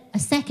within a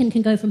second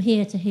can go from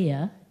here to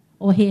here,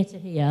 or here to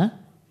here.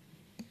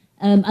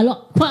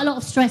 Quite a lot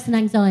of stress and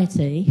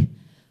anxiety,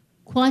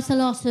 quite a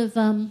lot of,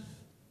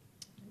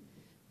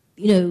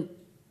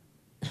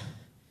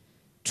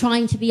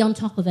 trying to be on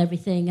top of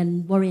everything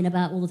and worrying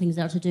about all the things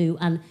that are to do,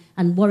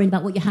 and worrying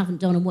about what you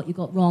haven't done and what you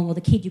got wrong, or the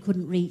kid you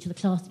couldn't reach, or the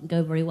class didn't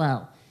go very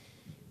well.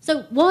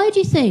 So why do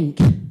you think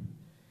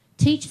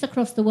teachers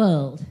across the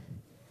world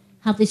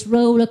have this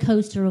roller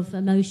coaster of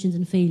emotions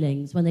and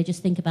feelings when they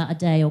just think about a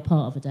day or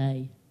part of a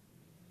day?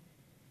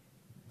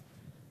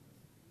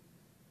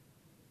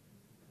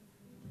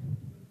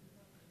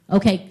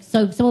 Okay,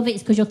 so some of it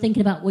is because you're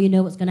thinking about, well, you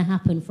know what's going to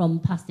happen from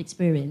past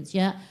experience,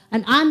 yeah?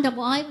 And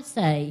what I would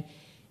say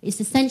is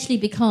essentially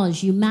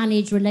because you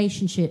manage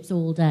relationships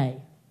all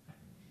day.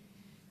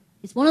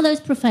 It's one of those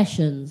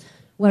professions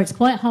where it's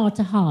quite hard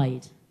to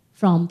hide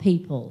from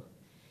people,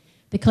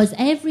 because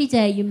every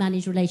day you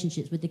manage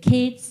relationships with the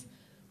kids,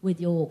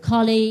 with your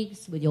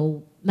colleagues, with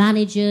your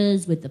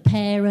managers, with the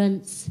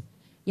parents,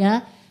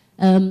 yeah?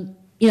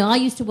 I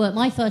used to work,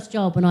 my first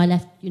job when I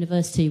left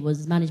university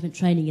was management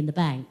training in the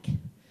bank.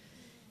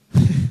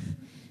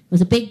 It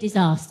was a big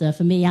disaster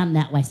for me and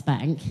NatWest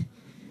Bank.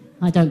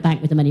 I don't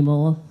bank with them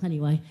anymore,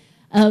 anyway.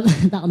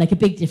 That'll make a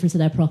big difference to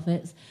their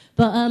profits.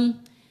 But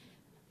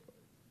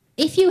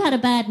if you had a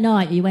bad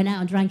night, or you went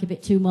out and drank a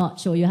bit too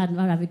much, or you hadn't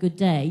had a good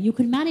day, you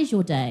could manage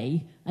your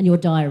day and your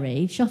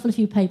diary, shuffle a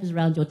few papers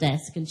around your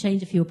desk and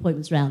change a few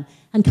appointments around,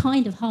 and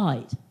kind of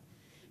hide.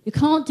 You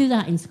can't do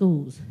that in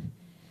schools.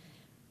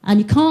 And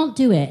you can't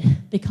do it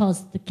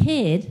because the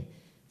kid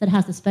that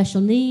has the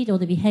special need or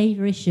the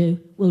behaviour issue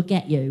will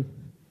get you.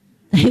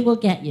 They will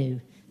get you.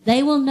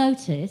 They will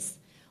notice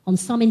on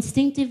some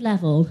instinctive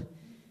level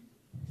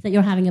that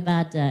you're having a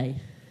bad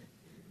day,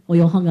 or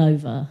you're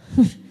hungover,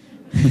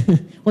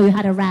 or you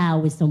had a row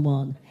with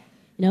someone.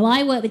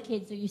 I work with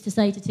kids who used to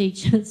say to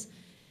teachers,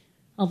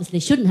 obviously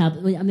shouldn't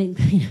have, but I mean,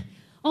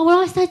 oh, well,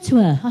 I said to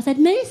her, I said,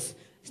 Miss,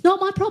 it's not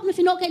my problem if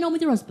you're not getting on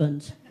with your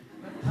husband.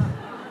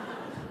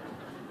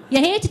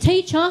 You're here to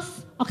teach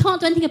us. I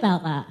can't do anything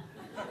about that.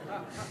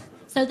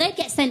 So they'd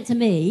get sent to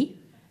me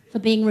for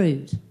being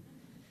rude.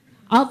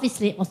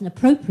 Obviously, it wasn't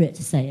appropriate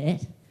to say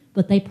it,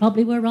 but they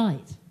probably were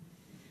right.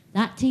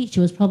 That teacher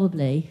was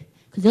probably...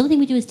 Because the other thing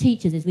we do as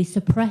teachers is we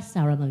suppress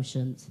our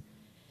emotions.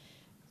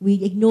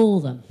 We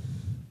ignore them.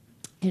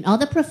 In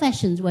other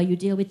professions where you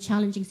deal with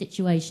challenging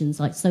situations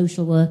like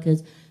social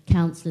workers,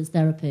 counsellors,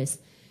 therapists,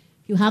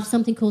 you have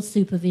something called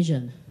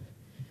supervision,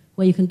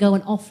 where you can go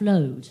and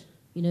offload,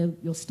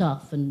 your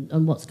stuff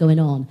and what's going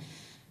on.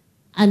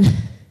 And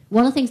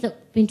one of the things that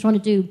we've been trying to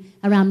do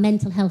around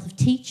mental health of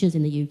teachers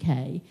in the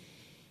UK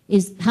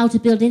is how to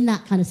build in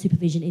that kind of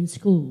supervision in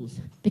schools.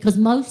 Because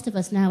most of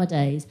us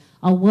nowadays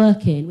are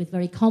working with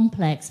very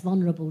complex,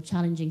 vulnerable,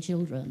 challenging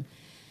children.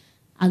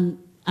 And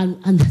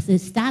the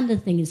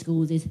standard thing in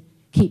schools is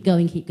keep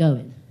going, keep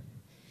going.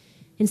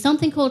 In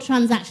something called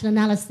transaction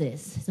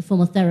analysis, it's a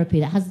form of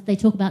therapy they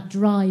talk about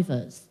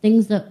drivers,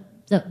 things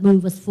that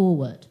move us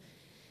forward.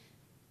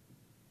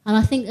 And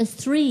I think there's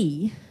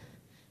 3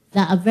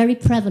 that are very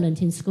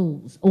prevalent in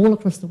schools all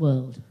across the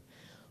world.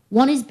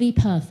 One is be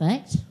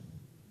perfect.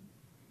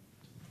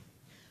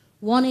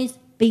 One is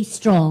be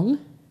strong.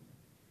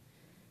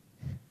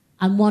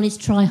 And one is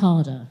try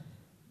harder.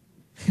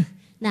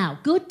 Now,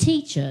 good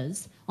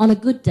teachers, on a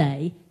good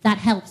day, that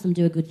helps them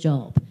do a good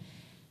job.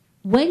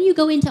 When you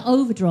go into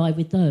overdrive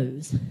with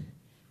those,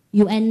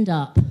 you end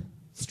up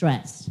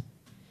stressed.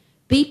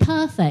 Be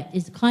perfect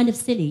is kind of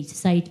silly to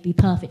say to be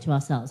perfect to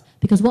ourselves,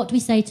 because what do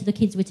we say to the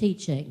kids we're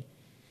teaching?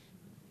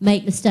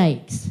 Make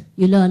mistakes.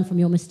 You learn from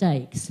your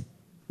mistakes.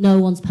 No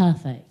one's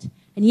perfect.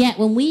 And yet,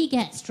 when we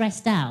get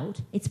stressed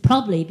out, it's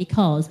probably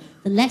because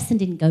the lesson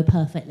didn't go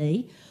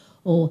perfectly,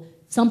 or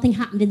something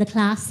happened in the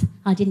class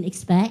I didn't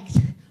expect,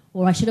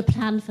 or I should have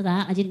planned for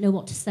that, I didn't know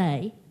what to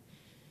say.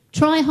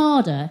 Try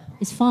harder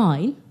is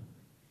fine,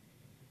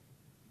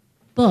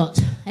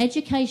 but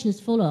education is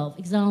full of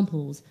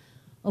examples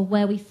of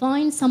where we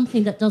find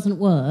something that doesn't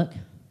work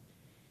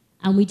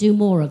and we do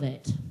more of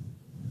it.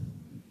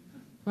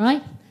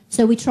 Right?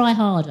 So we try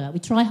harder. We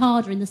try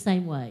harder in the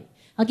same way.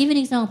 I'll give you an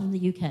example from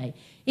the UK.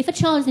 If a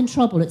child is in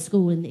trouble at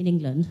school in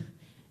England,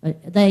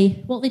 what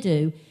they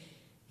do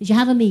is you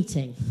have a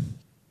meeting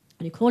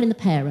and you call in the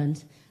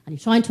parent and you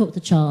try and talk to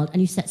the child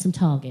and you set some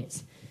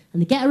targets.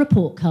 And they get a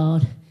report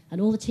card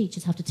and all the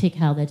teachers have to tick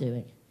how they're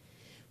doing.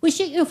 Which,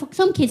 for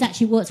some kids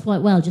actually works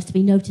quite well just to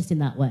be noticed in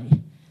that way.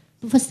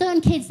 But for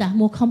certain kids that have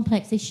more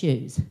complex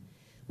issues,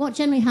 what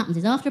generally happens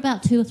is after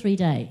about 2 or 3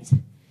 days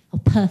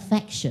of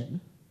perfection,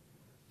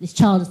 this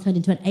child has turned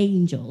into an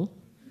angel,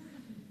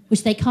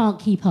 which they can't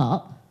keep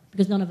up,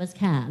 because none of us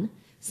can.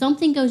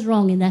 Something goes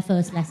wrong in their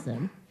first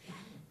lesson.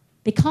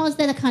 Because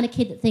they're the kind of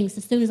kid that thinks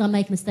as soon as I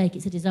make a mistake,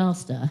 it's a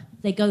disaster,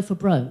 they go for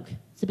broke.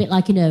 It's a bit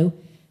like,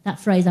 that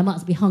phrase, I might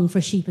as well be hung for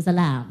a sheep as a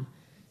lamb.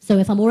 So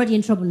if I'm already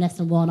in trouble in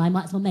lesson 1, I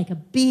might as well make a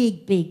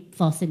big, big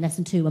fuss in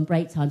lesson 2 and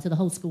break time so the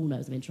whole school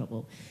knows I'm in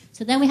trouble.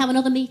 So then we have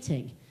another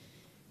meeting.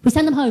 We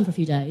send them home for a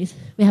few days,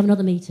 we have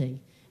another meeting,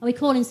 and we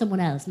call in someone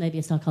else, maybe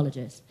a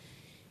psychologist.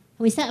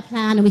 And we set a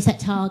plan, and we set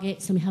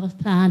targets, and we have a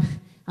plan,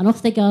 and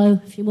off they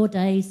go, a few more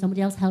days,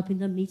 somebody else helping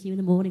them, meeting you in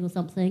the morning or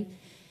something.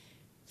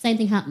 Same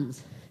thing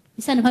happens.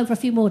 We send them home for a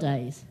few more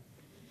days.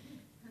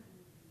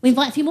 We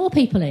invite a few more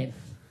people in.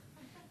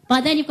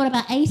 By then you've got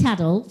about 8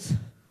 adults,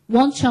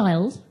 1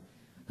 child,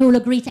 who will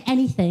agree to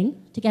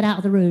anything to get out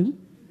of the room.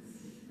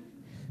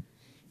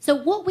 So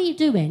what we're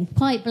doing,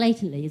 quite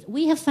blatantly, is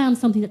we have found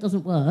something that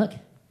doesn't work,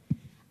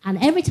 and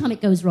every time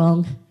it goes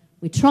wrong,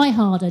 we try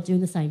harder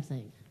doing the same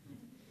thing.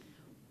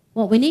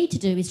 What we need to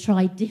do is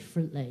try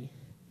differently.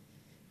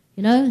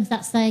 Is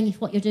that saying,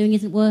 if what you're doing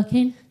isn't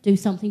working, do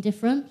something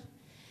different?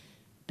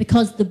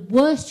 Because the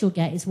worst you'll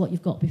get is what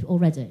you've got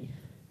already.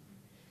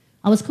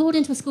 I was called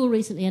into a school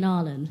recently in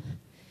Ireland,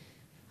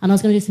 and I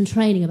was going to do some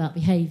training about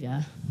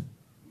behaviour.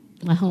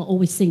 My heart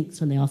always sinks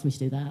when they ask me to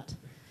do that,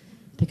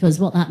 because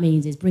what that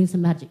means is bring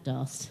some magic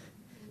dust.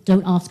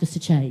 Don't ask us to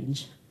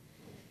change.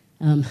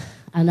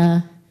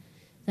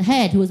 The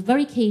head, who was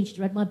very keen, she'd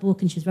read my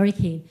book and she was very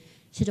keen,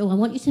 she said, I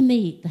want you to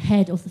meet the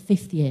head of the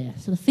 5th year.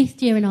 So the 5th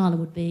year in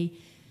Ireland would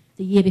be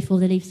the year before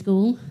they leave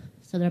school,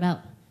 so they're about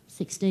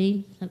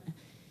 16,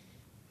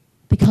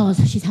 because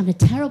she's having a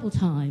terrible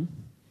time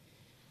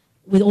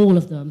with all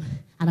of them,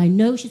 and I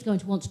know she's going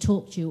to want to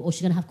talk to you, or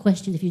she's going to have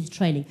questions if you do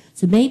training.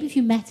 So maybe if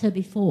you met her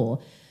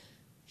before,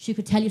 she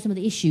could tell you some of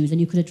the issues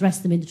and you could address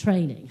them in the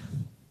training.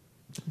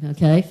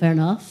 Okay, fair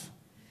enough.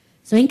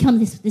 So in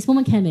comes this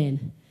woman came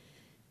in.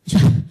 She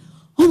went,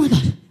 oh my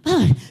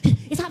God,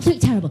 it's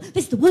absolutely terrible.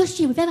 This is the worst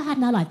year we've ever had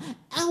in our life.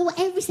 Oh,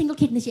 every single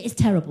kid in this year is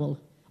terrible.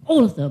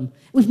 All of them.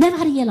 We've never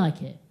had a year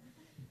like it.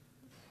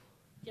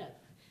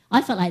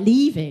 I felt like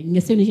leaving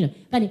as soon as,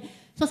 But anyway,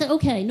 so I said,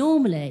 okay,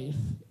 normally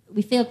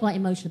we feel quite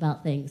emotional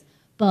about things,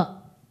 but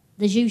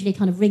there's usually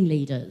kind of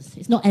ringleaders.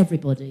 It's not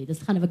everybody.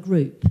 There's kind of a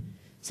group.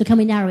 So can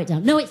we narrow it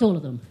down? No, it's all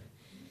of them.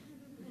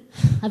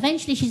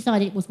 Eventually she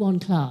decided it was one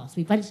class.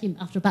 We eventually,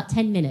 after about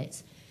 10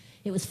 minutes,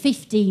 it was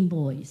 15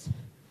 boys,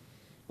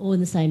 all in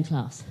the same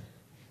class.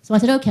 So I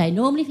said, okay,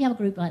 normally if you have a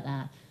group like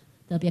that,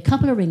 there'll be a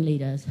couple of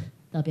ringleaders,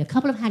 there'll be a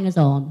couple of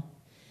hangers-on,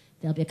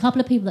 there'll be a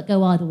couple of people that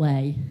go either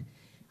way,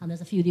 and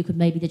there's a few that you could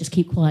maybe they just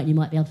keep quiet and you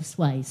might be able to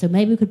sway. So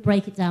maybe we could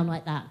break it down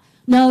like that.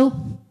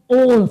 No,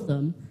 all of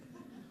them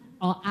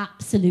are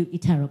absolutely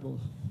terrible.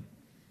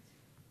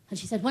 And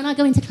she said, when I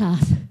go into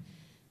class,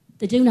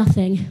 they do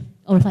nothing,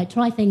 or if I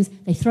try things,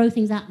 they throw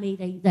things at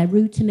me, they're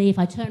rude to me. If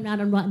I turn around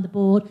and write on the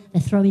board,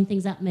 they're throwing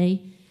things at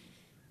me.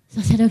 So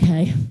I said,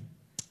 okay,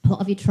 what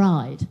have you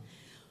tried?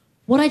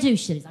 What I do,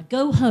 she said, is I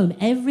go home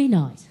every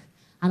night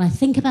and I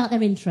think about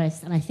their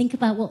interests and I think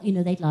about what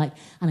they'd like,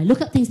 and I look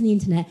up things on the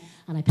internet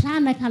and I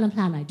plan,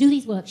 and I do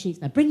these worksheets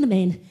and I bring them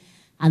in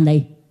and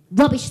they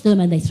rubbish them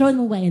and they throw them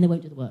away and they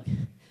won't do the work.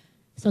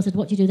 So I said,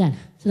 what do you do then?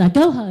 So I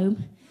go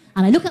home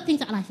and I look up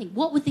things and I think,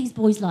 what would these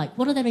boys like?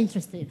 What are they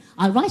interested in?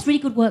 I write really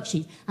good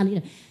worksheets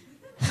and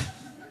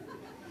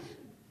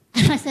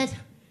and I said,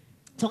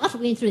 so after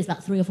being through this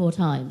about 3 or 4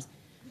 times,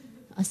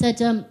 I said,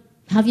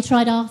 have you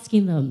tried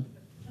asking them?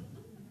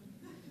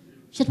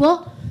 She said,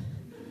 what?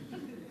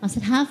 I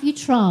said, have you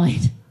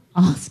tried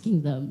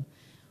asking them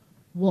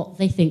what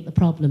they think the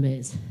problem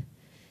is?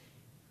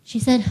 She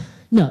said,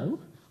 no,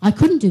 I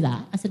couldn't do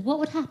that. I said, what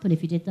would happen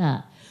if you did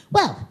that?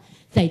 Well,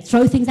 they'd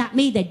throw things at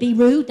me, they'd be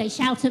rude, they'd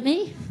shout at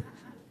me.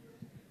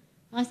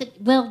 I said,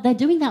 well, they're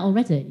doing that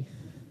already.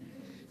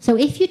 So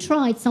if you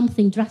tried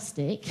something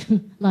drastic,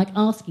 like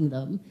asking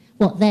them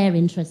what their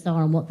interests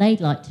are and what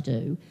they'd like to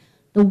do,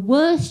 the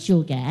worst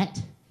you'll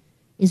get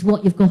is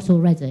what you've got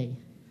already.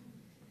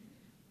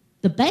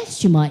 The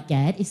best you might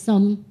get is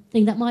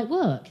something that might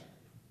work.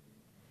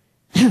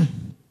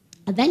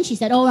 And then she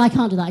said, oh, I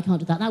can't do that,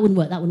 that wouldn't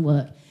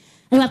work.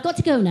 Anyway, I've got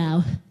to go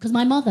now, because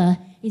my mother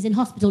is in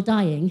hospital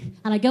dying,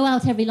 and I go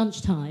out every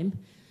lunchtime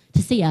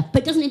to see her,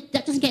 but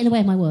that doesn't get in the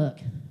way of my work.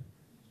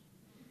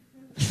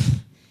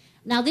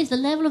 Now, the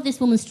level of this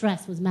woman's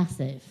stress was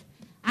massive.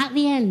 At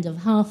the end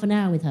of half an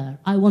hour with her,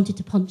 I wanted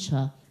to punch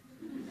her.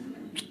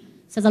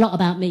 Says a lot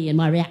about me and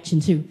my reaction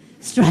to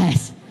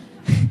stress.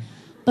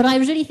 But I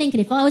was really thinking,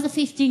 if I was a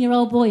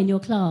 15-year-old boy in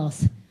your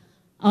class,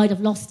 I'd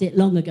have lost it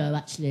long ago,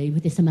 actually,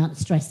 with this amount of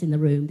stress in the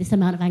room, this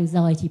amount of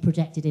anxiety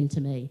projected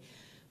into me.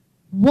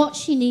 What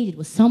she needed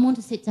was someone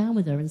to sit down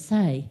with her and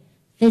say,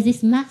 there's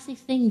this massive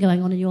thing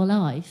going on in your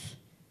life.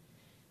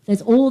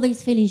 There's all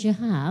these feelings you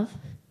have.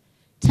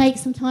 Take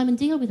some time and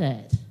deal with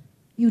it.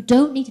 You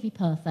don't need to be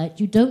perfect.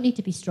 You don't need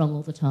to be strong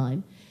all the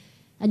time.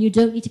 And you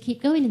don't need to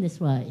keep going in this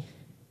way.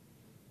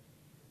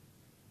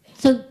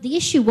 So the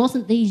issue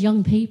wasn't these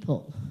young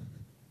people.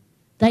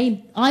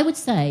 I would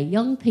say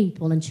young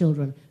people and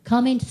children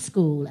come into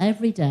school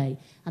every day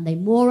and they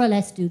more or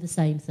less do the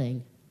same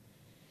thing.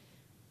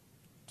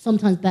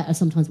 Sometimes better,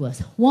 sometimes worse.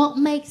 What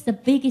makes the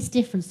biggest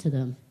difference to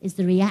them is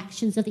the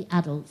reactions of the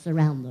adults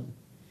around them.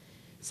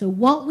 So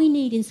what we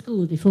need in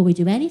schools before we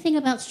do anything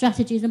about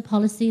strategies and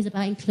policies,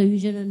 about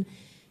inclusion and,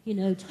 you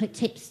know,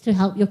 tips to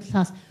help your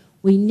class,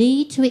 we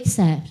need to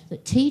accept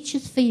that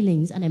teachers'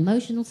 feelings and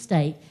emotional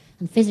state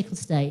and physical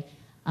state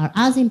are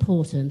as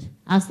important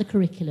as the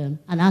curriculum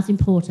and as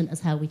important as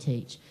how we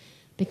teach.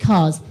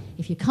 Because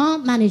if you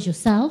can't manage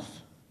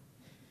yourself,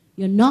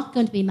 you're not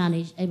going to be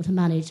able to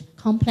manage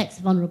complex,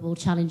 vulnerable,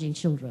 challenging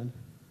children.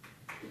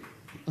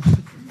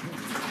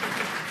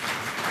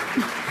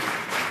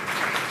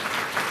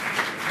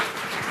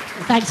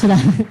 Thanks for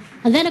that.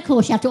 And then, of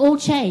course, you have to all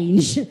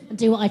change and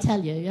do what I tell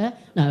you, yeah?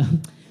 No.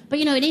 But,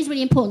 you know, it is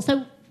really important.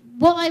 So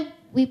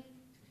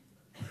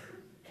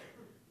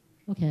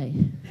Okay.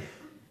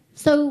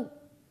 So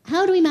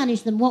how do we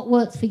manage them? What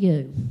works for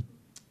you?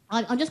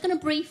 I'm just going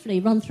to briefly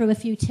run through a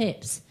few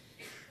tips.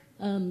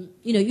 You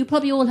know, you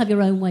probably all have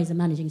your own ways of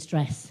managing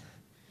stress.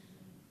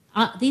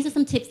 These are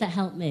some tips that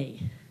help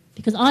me.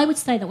 Because I would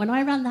say that when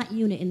I ran that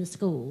unit in the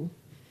school,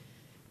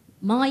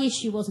 my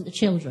issue wasn't the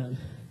children.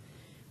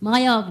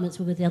 My arguments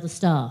were with the other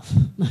staff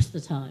most of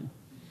the time.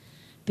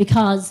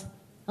 Because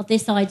of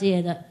this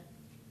idea that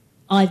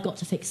I've got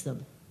to fix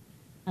them.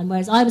 And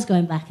whereas I was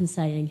going back and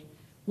saying,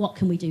 what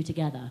can we do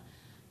together?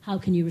 How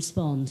can you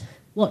respond?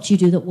 What do you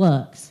do that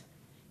works?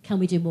 Can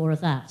we do more of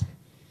that?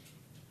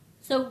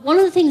 So one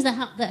of the things that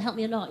helped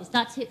me a lot is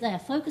that tip there.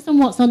 Focus on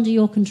what's under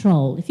your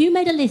control. If you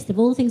made a list of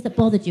all the things that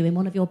bothered you in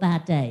one of your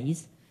bad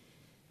days,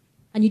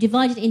 and you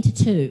divided it into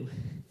two,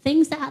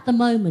 things that at the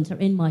moment are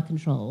in my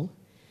control,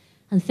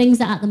 and things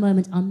that at the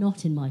moment are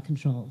not in my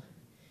control,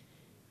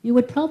 you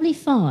would probably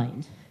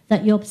find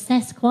that you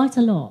obsess quite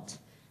a lot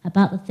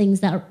about the things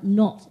that are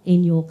not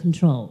in your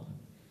control,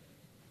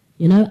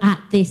 you know, at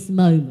this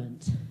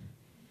moment.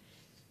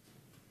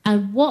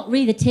 And what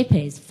really the tip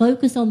is,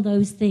 focus on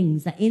those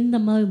things that in the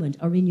moment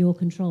are in your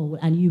control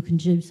and you can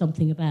do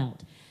something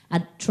about.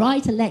 And try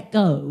to let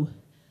go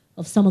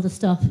of some of the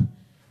stuff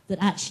that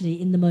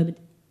actually in the moment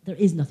there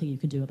is nothing you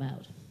can do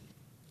about.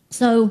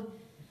 So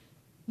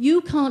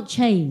you can't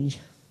change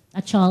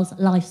a child's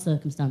life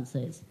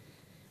circumstances.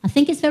 I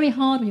think it's very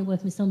hard when you're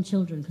working with some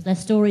children because their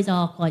stories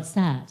are quite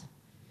sad.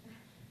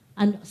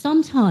 And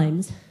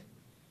sometimes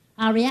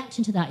our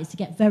reaction to that is to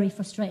get very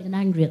frustrated and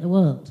angry at the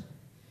world.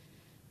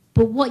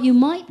 But what you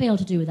might be able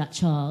to do with that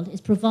child is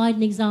provide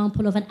an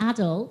example of an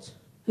adult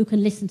who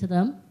can listen to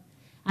them,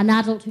 an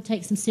adult who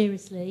takes them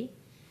seriously,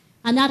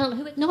 an adult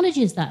who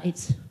acknowledges that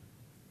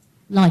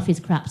life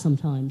is crap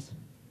sometimes.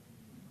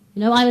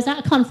 You know, I was at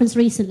a conference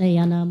recently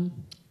and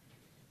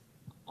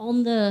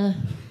on the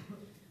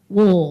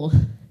wall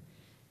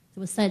it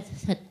was said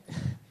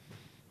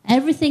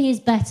everything is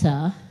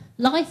better.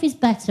 Life is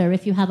better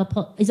if you have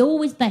is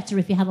always better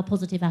if you have a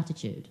positive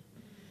attitude.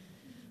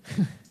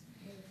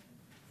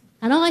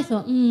 And I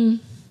thought,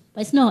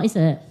 but it's not, is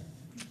it?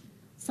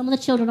 Some of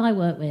the children I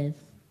work with,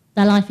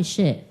 their life is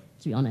shit,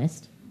 to be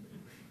honest.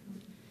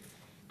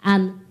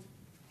 And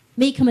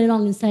me coming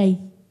along and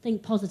saying,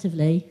 think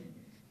positively,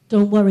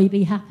 don't worry,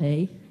 be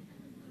happy,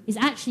 is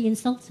actually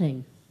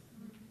insulting.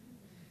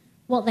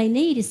 What they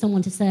need is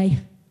someone to say,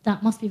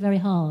 that must be very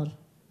hard.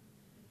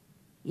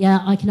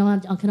 Yeah, I can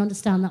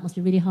understand that must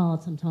be really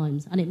hard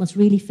sometimes, and it must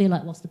really feel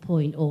like, what's the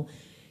point? Or,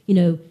 you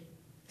know,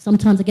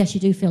 sometimes I guess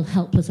you do feel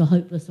helpless or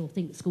hopeless or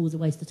think school's a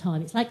waste of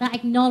time. It's like that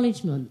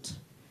acknowledgement.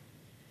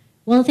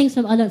 One of the things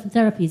I learned from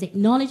therapy is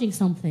acknowledging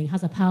something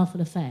has a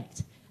powerful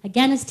effect.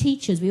 Again, as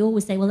teachers, we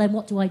always say, well, then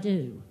what do I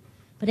do?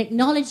 But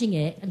acknowledging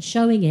it and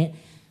showing it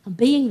and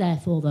being there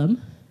for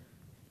them,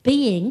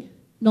 being,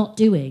 not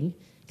doing,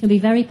 can be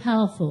very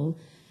powerful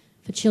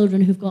for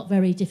children who've got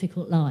very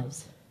difficult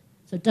lives.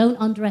 So don't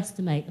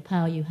underestimate the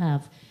power you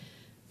have.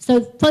 So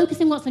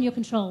focusing what's on your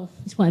control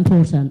is quite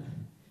important.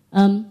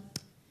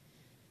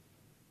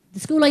 The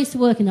school I used to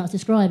work in that I was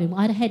describing,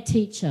 I had a head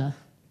teacher,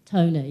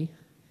 Tony,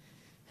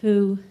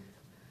 who,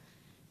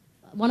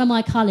 one of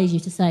my colleagues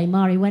used to say,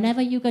 Mari,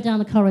 whenever you go down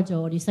the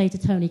corridor and you say to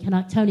Tony, can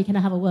I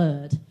have a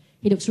word?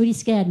 He looks really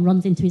scared and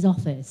runs into his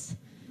office.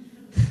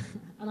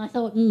 And I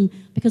thought,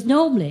 because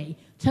normally,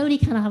 Tony,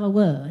 can I have a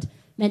word,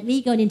 meant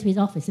me going into his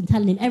office and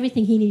telling him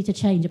everything he needed to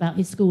change about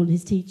his school and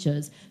his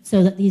teachers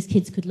so that these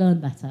kids could learn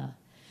better.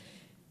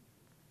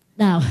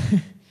 Now,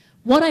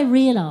 what I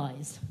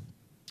realised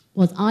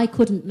was I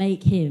couldn't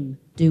make him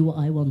do what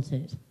I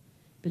wanted.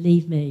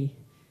 Believe me,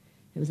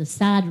 it was a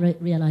sad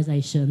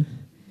realisation.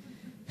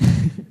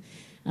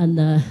 And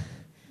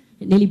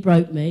it nearly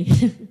broke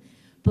me.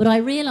 But I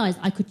realised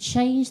I could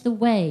change the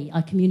way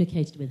I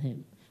communicated with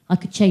him. I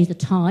could change the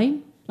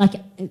time, like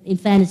in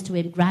fairness to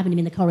him, grabbing him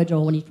in the corridor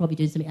when he's probably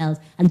doing something else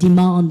and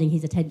demanding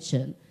his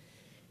attention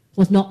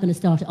was not going to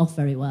start it off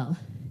very well.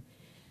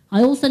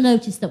 I also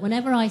noticed that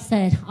whenever I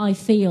said, I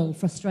feel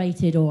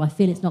frustrated or I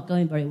feel it's not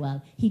going very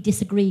well, he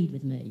disagreed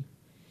with me.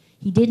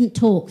 He didn't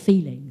talk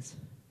feelings.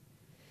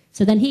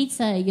 So then he'd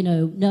say, you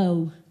know,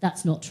 no,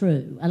 that's not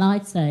true. And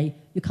I'd say,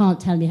 you can't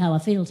tell me how I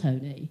feel,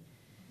 Tony.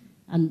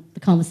 And the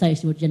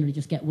conversation would generally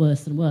just get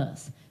worse and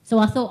worse. So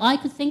I thought I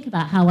could think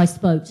about how I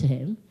spoke to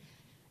him,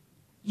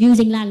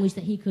 using language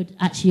that he could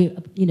actually,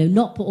 you know,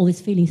 not put all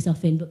this feeling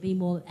stuff in, but be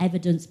more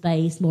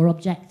evidence-based, more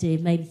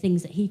objective, maybe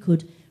things that he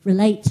could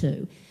relate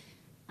to.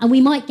 And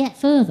we might get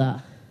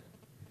further.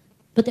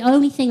 But the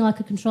only thing I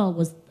could control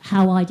was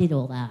how I did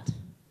all that.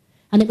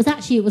 And it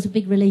was a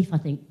big relief, I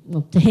think,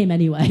 well, to him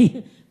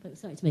anyway, but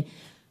sorry to me.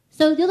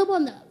 So the other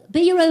one,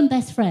 be your own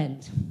best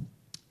friend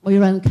or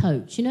your own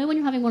coach. You know, when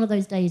you're having one of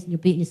those days and you're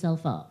beating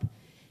yourself up,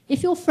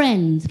 if your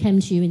friends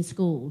came to you in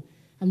school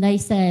and they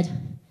said,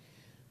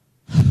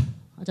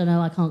 I don't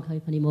know, I can't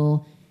cope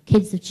anymore,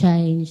 kids have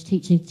changed,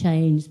 teaching's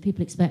changed,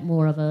 people expect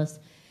more of us,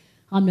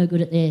 I'm no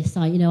good at this,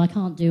 I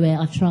can't do it,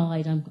 I've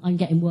tried, I'm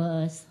getting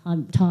worse,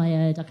 I'm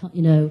tired,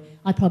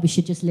 I probably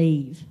should just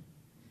leave.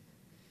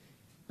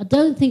 I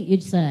don't think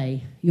you'd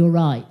say, you're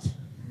right,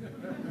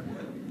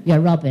 you're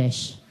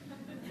rubbish,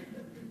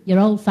 you're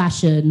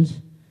old-fashioned,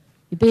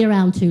 you've been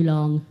around too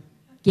long,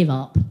 give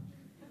up.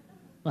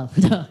 Well,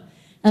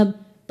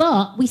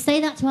 but we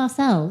say that to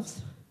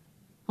ourselves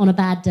on a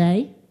bad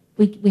day.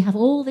 We have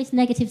all this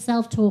negative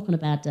self-talk on a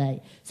bad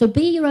day. So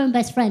be your own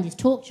best friend is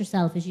talk to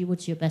yourself as you would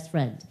to your best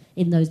friend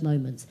in those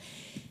moments.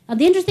 And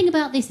the interesting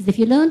about this is if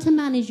you learn to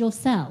manage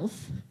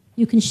yourself,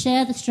 you can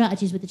share the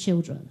strategies with the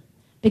children.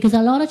 Because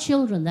a lot of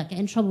children that get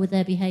in trouble with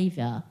their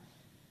behaviour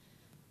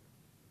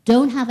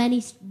don't have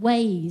any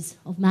ways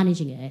of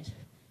managing it.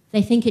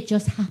 They think it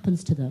just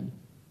happens to them.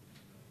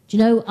 Do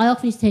you know, I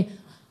often used to say,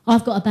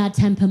 I've got a bad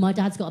temper, my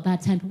dad's got a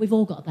bad temper, we've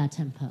all got a bad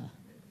temper.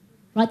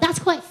 Right, that's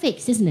quite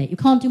fixed, isn't it? You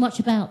can't do much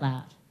about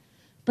that.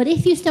 But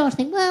if you start to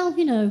think, well,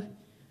 you know,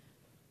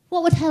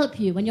 what would help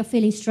you when you're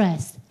feeling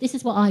stressed? This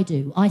is what I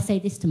do. I say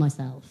this to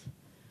myself.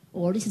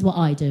 Or this is what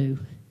I do.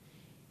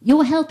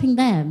 You're helping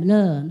them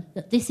learn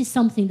that this is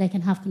something they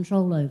can have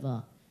control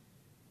over.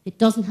 It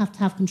doesn't have to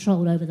have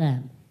control over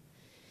them.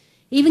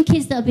 Even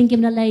kids that have been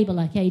given a label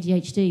like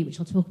ADHD,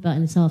 which I'll talk about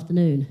in this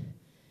afternoon,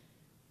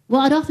 what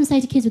I'd often say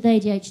to kids with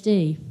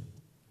ADHD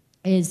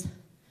is,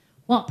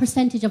 what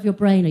percentage of your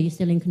brain are you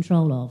still in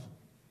control of?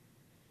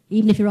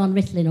 Even if you're on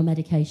Ritalin or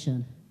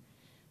medication.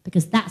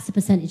 Because that's the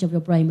percentage of your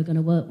brain we're going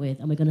to work with,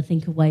 and we're going to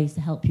think of ways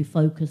to help you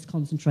focus,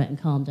 concentrate,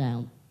 and calm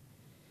down.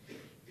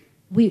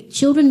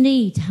 Children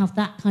need to have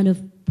that kind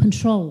of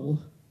control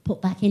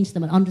put back into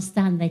them and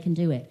understand they can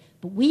do it.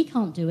 But we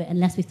can't do it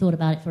unless we've thought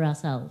about it for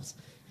ourselves.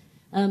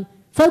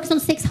 Focus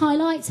on 6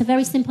 highlights, a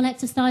very simple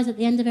exercise at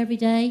the end of every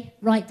day.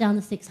 Write down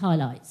the 6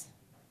 highlights.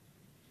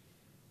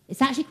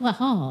 It's actually quite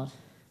hard.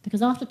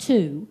 Because after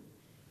 2,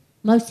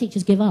 most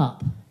teachers give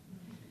up.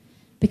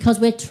 Because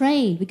we're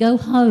trained, we go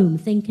home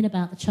thinking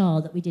about the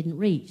child that we didn't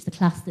reach, the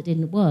class that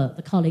didn't work,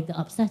 the colleague that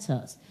upset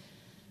us.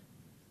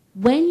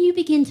 When you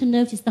begin to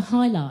notice the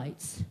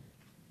highlights,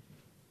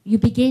 you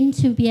begin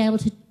to be able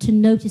to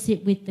notice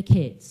it with the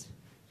kids.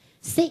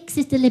 6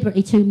 is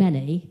deliberately too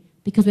many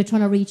because we're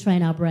trying to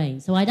retrain our brain.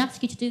 So I'd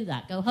ask you to do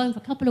that. Go home for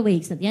a couple of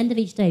weeks, and at the end of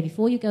each day,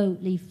 before you go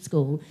leave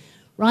school,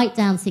 write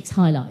down 6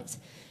 highlights.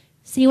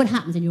 See what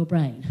happens in your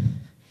brain.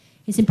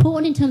 It's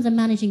important in terms of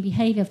managing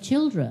behaviour of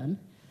children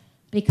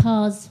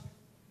because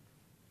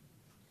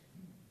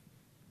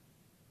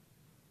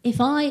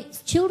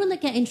children that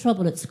get in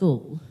trouble at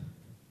school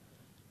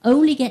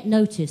only get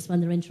noticed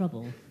when they're in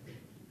trouble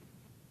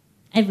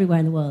everywhere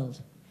in the world.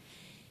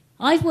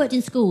 I've worked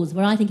in schools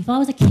where I think if I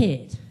was a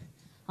kid,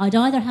 I'd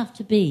either have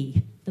to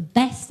be the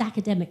best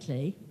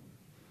academically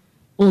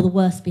or the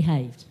worst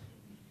behaved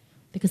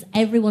because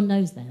everyone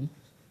knows them.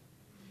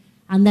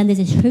 And then there's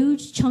this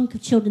huge chunk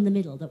of children in the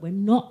middle that we're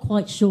not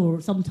quite sure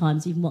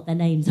sometimes even what their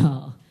names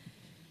are.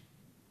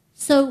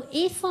 So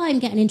if I'm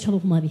getting in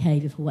trouble for my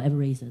behaviour for whatever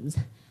reasons,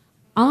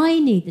 I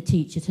need the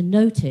teacher to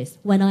notice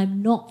when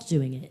I'm not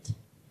doing it.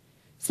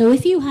 So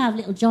if you have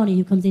little Johnny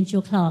who comes into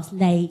your class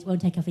late, won't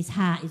take off his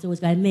hat, he's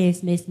always going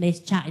miss,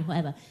 chatting,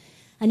 whatever,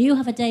 and you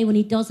have a day when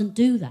he doesn't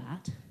do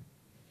that,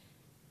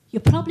 you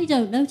probably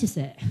don't notice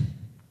it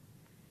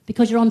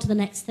because you're on to the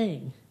next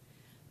thing.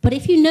 But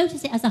if you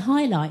notice it as a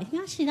highlight,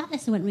 actually that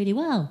lesson went really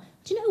well.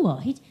 Do you know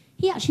what?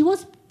 He actually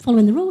was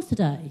following the rules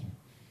today.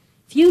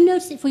 If you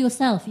notice it for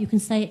yourself, you can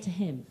say it to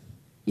him.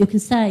 You can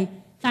say,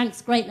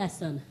 thanks, great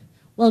lesson.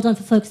 Well done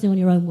for focusing on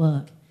your own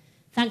work.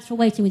 Thanks for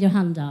waiting with your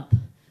hand up.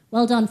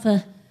 Well done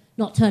for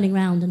not turning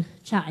around and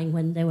chatting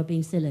when they were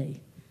being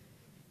silly.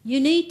 You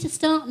need to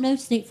start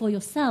noticing it for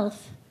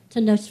yourself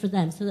to notice for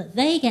them so that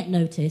they get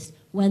noticed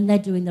when they're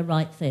doing the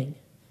right thing.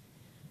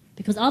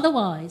 Because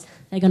otherwise,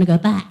 they're going to go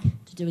back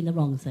to doing the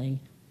wrong thing.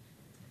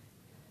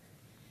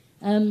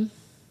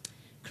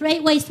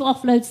 Create ways to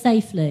offload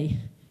safely.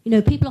 You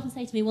know, people often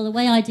say to me, well, the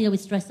way I deal with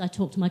stress is I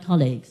talk to my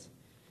colleagues.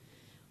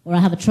 Or I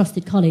have a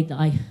trusted colleague that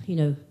I,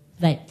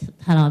 vet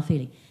how I'm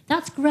feeling.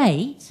 That's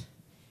great,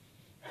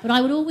 but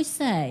I would always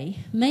say,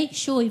 make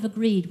sure you've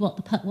agreed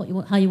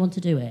how you want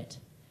to do it.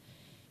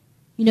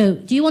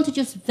 Do you want to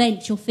just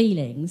vent your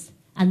feelings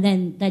and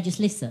then they just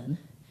listen?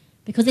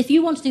 Because if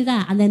you want to do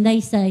that and then they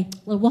say,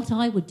 well, what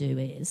I would do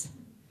is,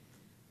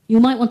 you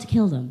might want to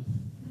kill them.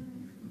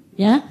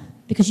 Yeah?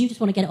 Because you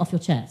just want to get it off your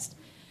chest.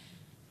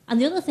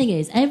 And the other thing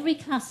is, every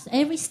class,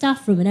 every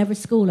staff room in every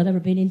school I've ever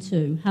been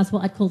into has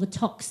what I'd call the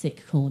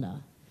toxic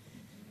corner.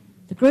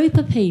 The group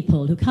of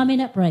people who come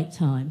in at break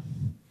time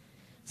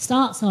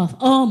starts off,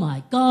 oh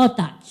my God,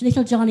 that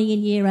little Johnny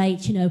in year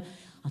 8, you know,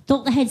 I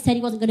thought the head said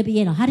he wasn't going to be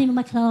in. I had him in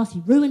my class.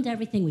 He ruined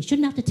everything. We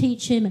shouldn't have to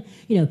teach him. And,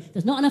 you know,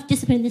 there's not enough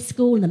discipline in this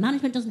school, and the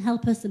management doesn't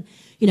help us, and,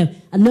 you know,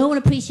 and no one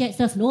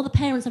appreciates us, and all the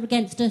parents are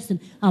against us,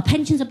 and our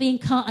pensions are being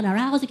cut, and our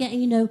hours are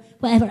getting, you know,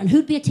 whatever. And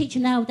who'd be a teacher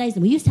nowadays?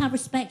 And we used to have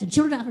respect, and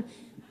children don't have...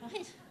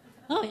 Right?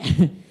 Oh,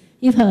 yeah.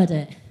 You've heard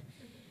it.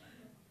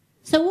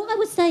 So what I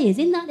would say is,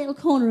 in that little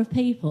corner of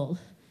people,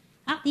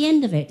 at the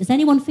end of it, does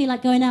anyone feel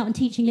like going out and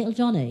teaching little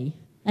Johnny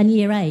in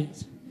year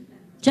 8?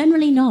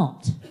 Generally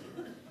not.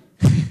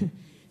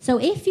 So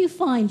if you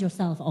find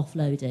yourself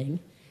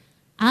offloading,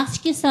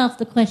 ask yourself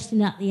the question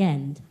at the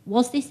end,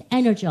 was this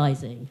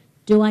energising?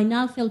 Do I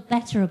now feel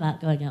better about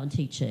going out and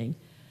teaching?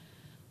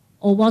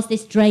 Or was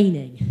this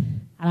draining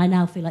and I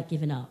now feel like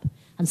giving up?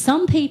 And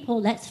some people,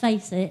 let's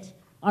face it,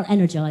 are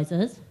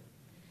energisers.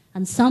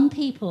 And some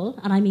people,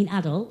 and I mean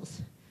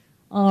adults,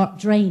 are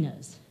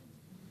drainers.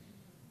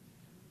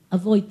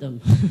 Avoid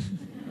them.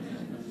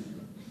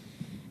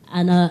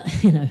 And,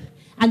 you know.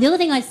 And the other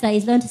thing I'd say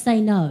is learn to say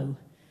no.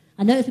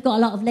 I notice we've got a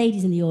lot of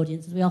ladies in the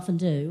audience, as we often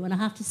do, and I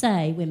have to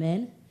say,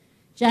 women,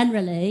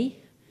 generally,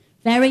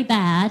 very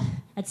bad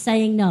at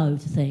saying no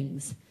to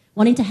things,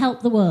 wanting to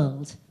help the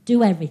world,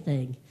 do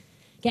everything,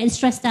 getting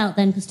stressed out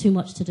then because too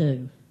much to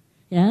do,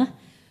 yeah?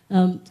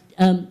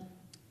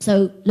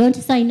 So learn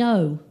to say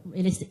no,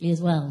 realistically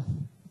as well,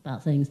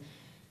 about things.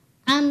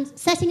 And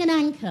setting an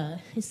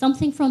anchor is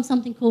something from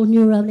something called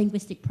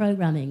neuro-linguistic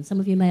programming. Some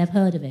of you may have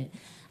heard of it.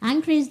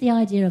 Anchor is the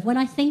idea of when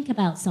I think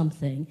about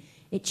something,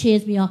 it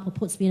cheers me up or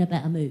puts me in a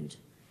better mood.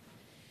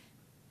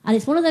 And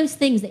it's one of those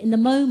things that in the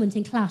moment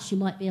in class you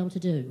might be able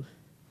to do.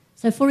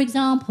 So, for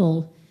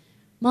example,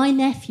 my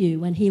nephew,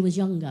 when he was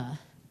younger,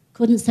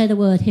 couldn't say the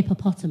word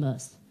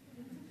hippopotamus.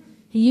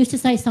 He used to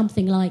say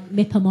something like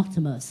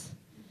mippomotamus.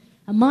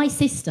 And my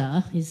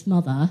sister, his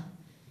mother,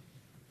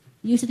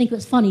 used to think it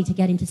was funny to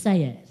get him to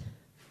say it.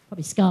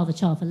 Probably scar the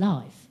child for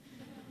life.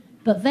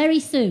 But very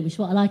soon, which is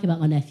what I like about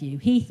my nephew,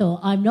 he thought,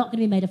 I'm not going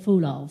to be made a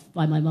fool of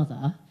by my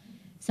mother,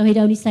 so he'd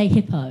only say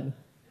hippo.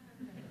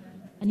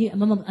 And his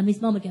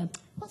mum would go,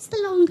 what's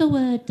the longer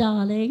word,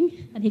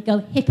 darling? And he'd go,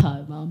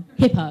 hippo, Mum,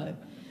 hippo.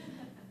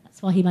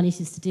 That's why he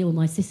manages to deal with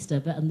my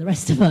sister and the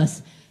rest of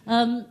us.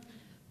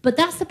 But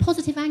that's the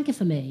positive anchor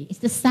for me. It's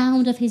the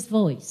sound of his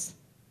voice.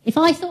 If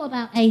I thought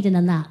about Aidan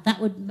and that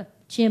would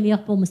cheer me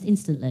up almost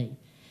instantly.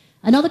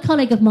 Another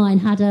colleague of mine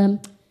had a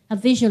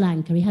visual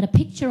anchor. He had a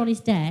picture on his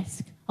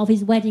desk of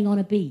his wedding on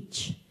a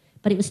beach,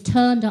 but it was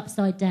turned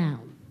upside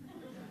down.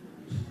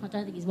 I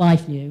don't think his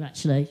wife knew,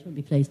 actually. She wouldn't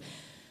be pleased.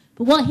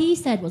 But what he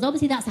said was,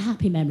 obviously that's a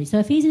happy memory. So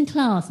if he's in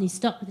class and he's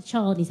stuck with a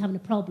child and he's having a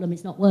problem,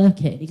 it's not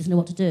working, he doesn't know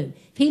what to do.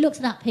 If he looks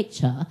at that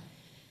picture,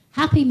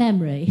 happy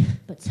memory,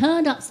 but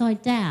turned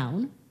upside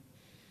down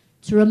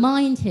to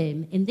remind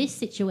him, in this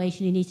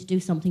situation, he needs to do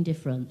something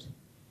different.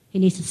 He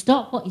needs to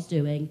stop what he's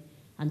doing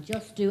and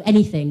just do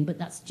anything, but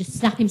that's just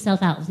snap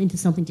himself out into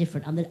something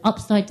different. And the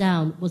upside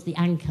down was the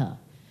anchor.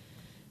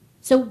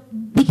 So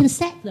we can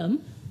set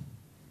them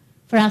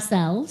for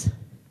ourselves.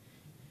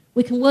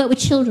 We can work with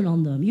children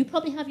on them. You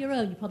probably have your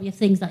own. You probably have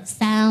things like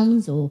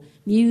sounds or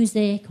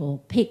music or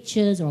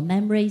pictures or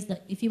memories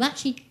that, if you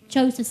actually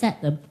chose to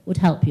set them, would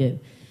help you.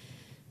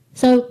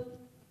 So,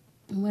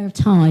 we're of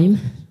time.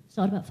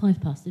 Started about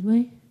 5 past, did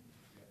we?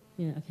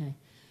 Yeah, okay.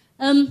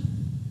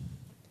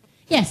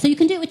 Yeah, so you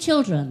can do it with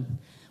children.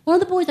 One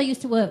of the boys I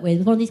used to work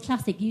with, one of these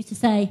classic, used to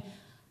say,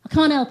 I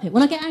can't help it.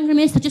 When I get angry,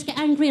 miss, I just get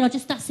angry and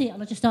that's it,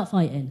 and I just start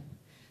fighting.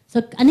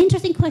 So an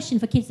interesting question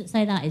for kids that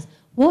say that is,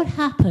 what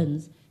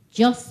happens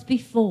just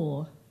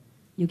before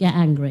you get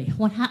angry?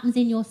 What happens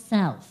in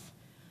yourself?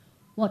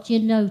 What do you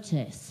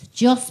notice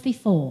just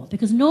before?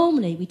 Because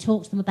normally we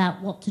talk to them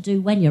about what to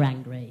do when you're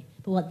angry.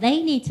 But what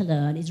they need to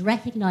learn is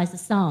recognise the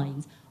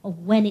signs of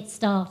when it's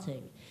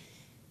starting.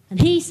 And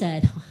he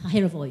said, I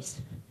hear a voice.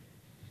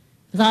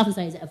 Because I often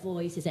say, is it a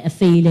voice? Is it a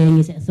feeling?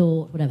 Is it a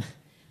thought? Whatever.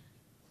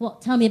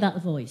 Tell me about the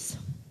voice.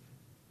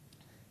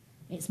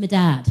 It's my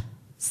dad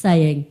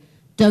saying,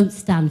 don't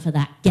stand for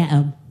that, get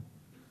 'em.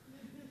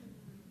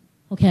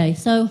 Okay,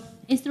 so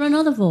is there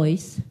another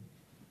voice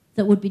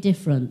that would be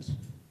different?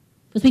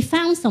 Because we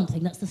found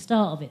something that's the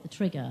start of it, the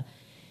trigger.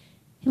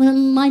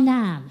 My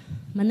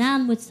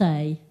nan would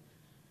say,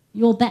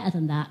 you're better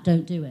than that,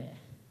 don't do it.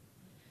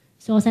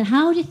 So I said,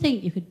 how do you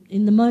think you could,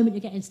 in the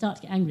moment you start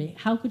to get angry,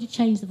 how could you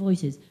change the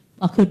voices?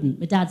 I couldn't,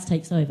 my dad's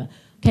takes over.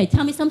 Okay,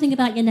 tell me something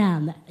about your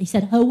nan. He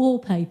said, her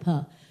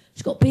wallpaper.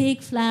 She's got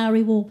big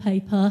flowery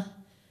wallpaper.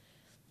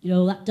 You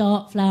know, that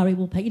dark flowery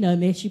wallpaper. You know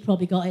me, she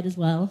probably got it as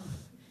well.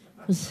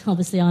 Because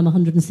obviously I'm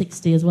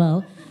 160 as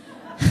well.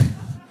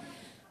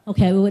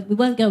 Okay, we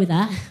won't go with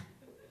that.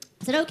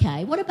 I said,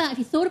 okay, what about if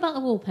you thought about the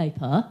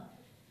wallpaper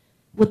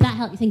Would that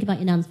help you think about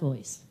your nan's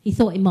voice? He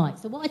thought it might.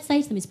 So what I'd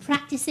say to them is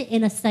practice it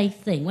in a safe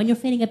thing. When you're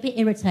feeling a bit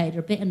irritated or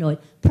a bit annoyed,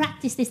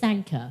 practice this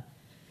anchor.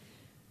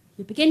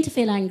 You begin to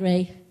feel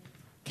angry.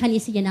 Can you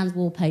see your nan's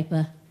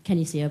wallpaper? Can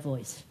you see her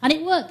voice? And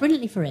it worked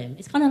brilliantly for him.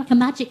 It's kind of like a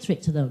magic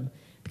trick to them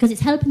because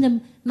it's helping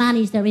them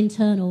manage their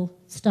internal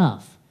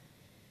stuff.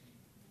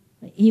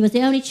 He was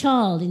the only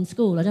child in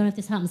school, I don't know if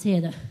this happens here,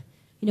 that,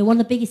 you know, one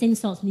of the biggest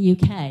insults in the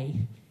UK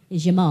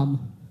is your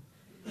mum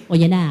or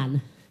your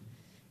nan.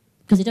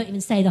 Because they don't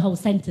even say the whole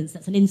sentence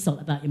that's an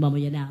insult about your mum or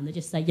your nan. They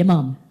just say your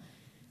mum.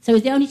 So he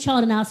was the only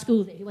child in our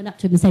school that who went up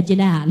to him and said your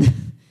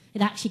nan.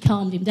 It actually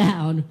calmed him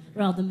down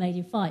rather than made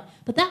him fight.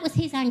 But that was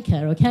his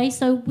anchor, okay?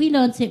 So we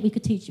learnt it, we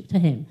could teach it to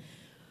him.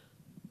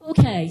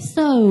 Okay,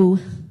 so,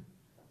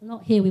 a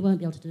lot here we won't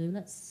be able to do.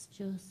 Let's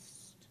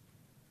just,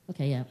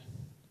 okay, yeah.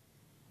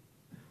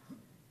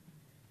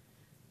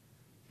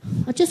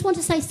 I just want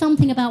to say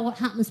something about what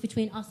happens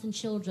between us and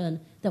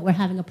children that we're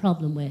having a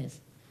problem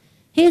with.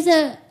 Here's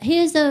a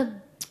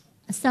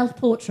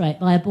self-portrait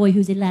by a boy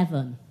who's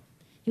 11.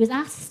 He was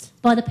asked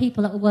by the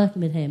people that were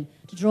working with him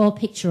to draw a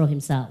picture of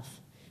himself.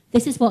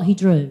 This is what he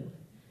drew.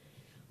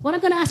 What I'm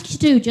going to ask you to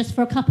do just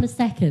for a couple of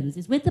seconds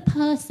is with the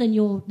person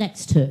you're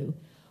next to,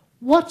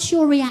 what's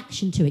your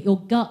reaction to it, your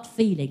gut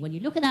feeling? When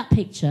you look at that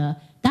picture,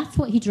 that's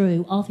what he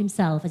drew of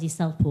himself as his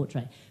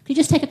self-portrait. Could you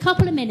just take a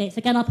couple of minutes,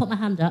 again I'll put my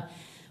hand up,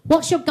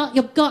 what's your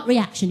gut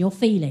reaction, your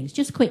feelings,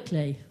 just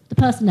quickly, the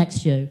person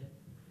next to you.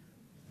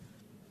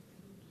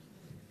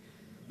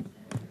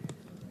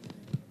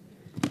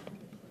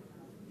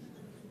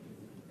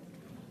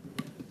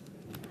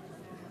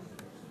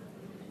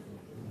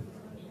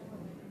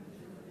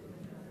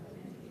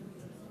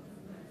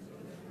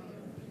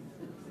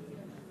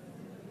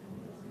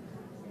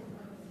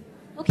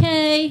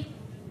 Okay.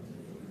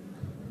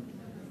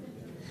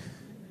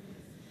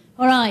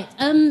 All right.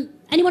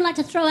 Anyone like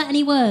to throw out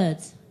any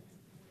words?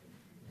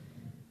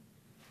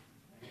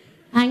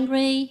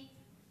 Angry?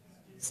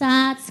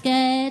 Sad?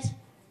 Scared?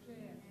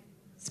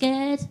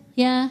 Scared?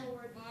 Yeah?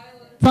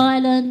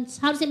 Violent.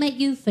 How does it make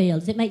you feel?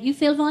 Does it make you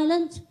feel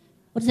violent?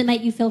 Or does it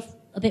make you feel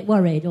a bit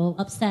worried or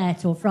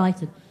upset or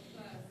frightened?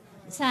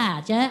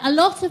 Sad, yeah? A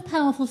lot of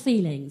powerful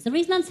feelings. The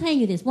reason I'm telling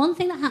you this, one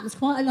thing that happens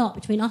quite a lot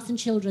between us and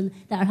children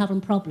that are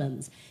having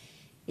problems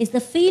is the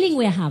feeling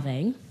we're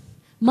having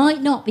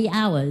might not be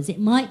ours. It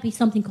might be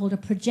something called a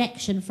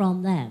projection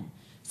from them.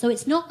 So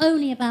it's not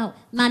only about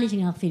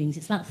managing our feelings,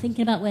 it's about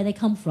thinking about where they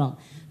come from.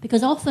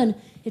 Because often,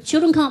 if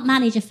children can't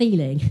manage a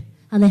feeling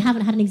and they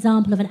haven't had an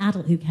example of an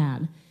adult who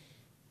can,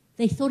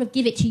 they sort of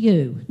give it to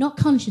you, not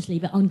consciously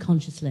but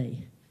unconsciously.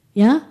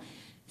 Yeah?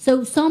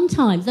 So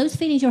sometimes those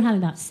feelings you're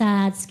having about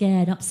sad,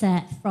 scared,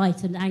 upset,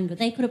 frightened, angry,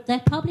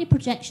 they're probably a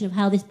projection of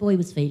how this boy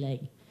was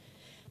feeling.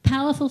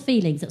 Powerful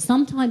feelings that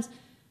sometimes,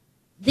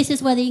 this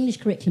is where the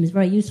English curriculum is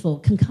very useful,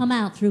 can come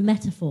out through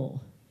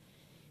metaphor.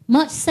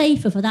 Much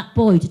safer for that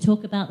boy to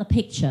talk about the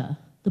picture,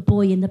 the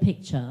boy in the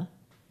picture,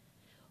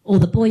 or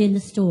the boy in the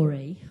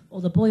story,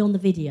 or the boy on the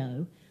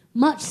video.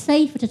 Much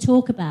safer to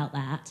talk about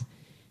that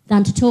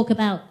than to talk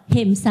about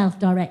himself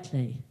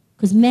directly.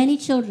 Because many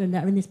children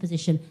that are in this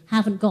position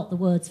haven't got the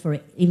words for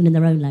it, even in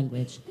their own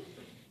language.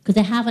 Because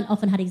they haven't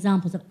often had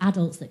examples of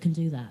adults that can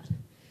do that.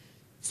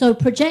 So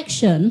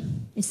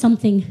projection is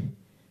something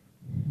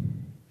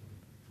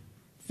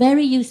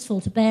very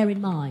useful to bear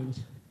in mind.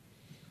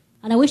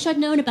 And I wish I'd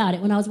known about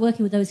it when I was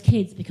working with those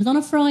kids, because on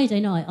a Friday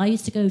night, I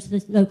used to go to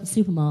the local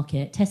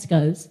supermarket,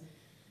 Tesco's.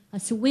 I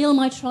used to wheel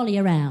my trolley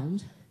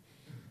around,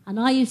 and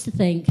I used to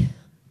think,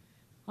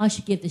 I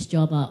should give this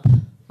job up.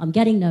 I'm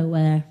getting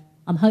nowhere.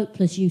 I'm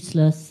hopeless,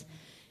 useless,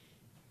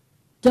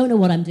 don't know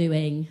what I'm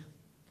doing,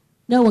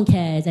 no one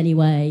cares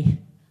anyway.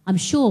 I'm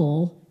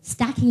sure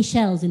stacking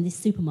shelves in this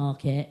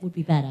supermarket would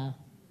be better.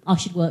 I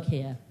should work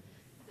here.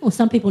 Or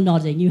some people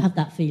nodding, you have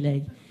that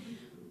feeling.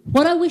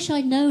 What I wish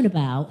I'd known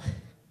about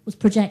was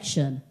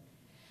projection.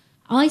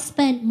 I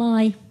spent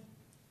my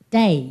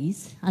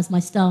days, as my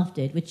staff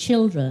did, with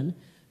children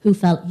who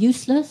felt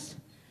useless,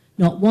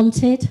 not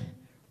wanted,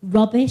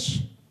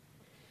 rubbish.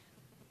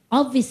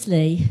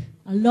 Obviously,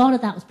 a lot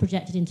of that was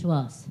projected into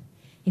us.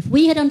 If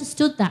we had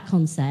understood that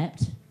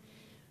concept,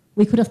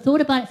 we could have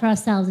thought about it for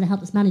ourselves and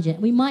helped us manage it.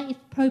 We might, if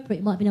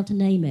appropriate, might have been able to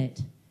name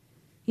it.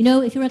 You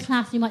know, if you're in a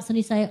class, you might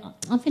suddenly say,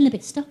 I'm feeling a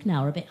bit stuck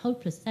now or a bit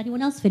hopeless. Is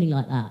anyone else feeling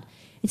like that?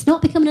 It's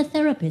not becoming a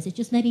therapist, it's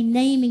just maybe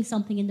naming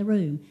something in the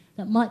room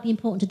that might be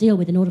important to deal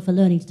with in order for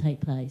learning to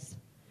take place.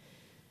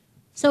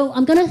 So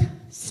I'm going to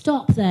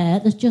stop there.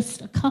 There's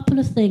just a couple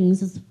of things.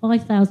 There's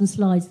 5,000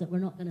 slides that we're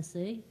not going to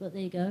see, but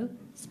there you go.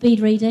 Speed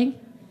reading.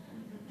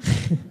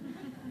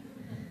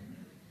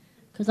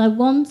 Because I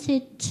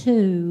wanted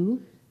to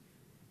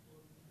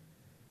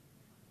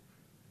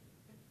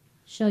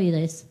show you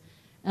this.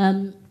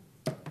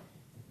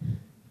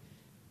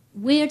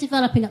 We're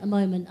developing at the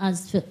moment,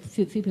 as a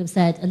few people have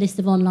said, a list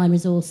of online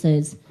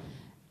resources.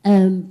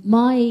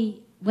 My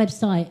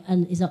website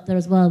is up there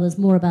as well. There's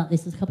more about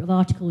this. There's a couple of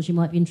articles you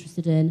might be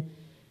interested in.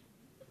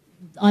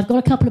 I've got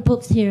a couple of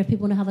books here if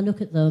people want to have a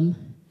look at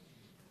them.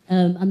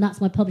 And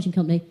that's my publishing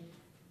company.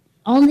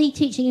 On the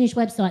Teaching English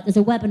website, there's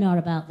a webinar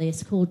about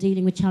this called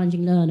Dealing with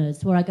Challenging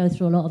Learners, where I go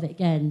through a lot of it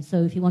again.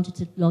 So if you wanted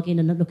to log in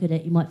and look at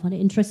it, you might find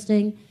it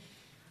interesting.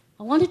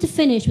 I wanted to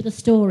finish with a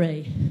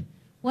story.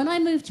 When I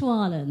moved to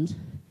Ireland,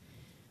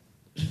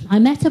 I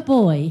met a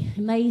boy,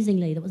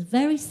 amazingly, that was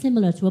very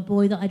similar to a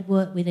boy that I'd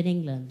worked with in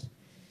England.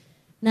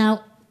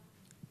 Now,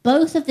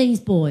 both of these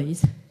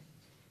boys,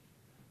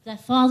 their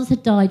fathers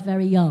had died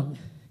very young,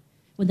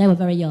 when they were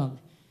very young.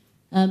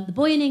 The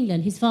boy in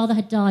England, his father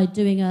had died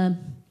doing a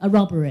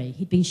robbery.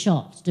 He'd been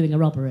shot doing a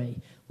robbery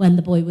when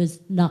the boy was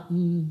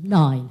 9.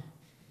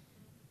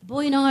 The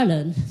boy in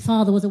Ireland, his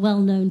father was a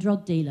well-known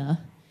drug dealer,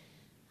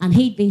 and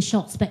he'd been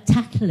shot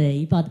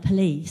spectacularly by the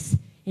police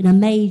in a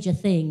major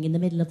thing in the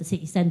middle of the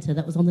city centre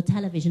that was on the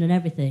television and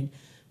everything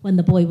when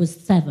the boy was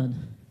 7.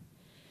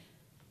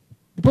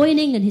 The boy in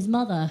England, his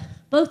mother,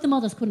 both the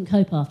mothers couldn't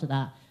cope after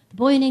that. The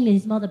boy in England,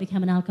 his mother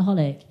became an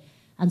alcoholic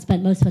and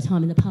spent most of her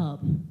time in the pub.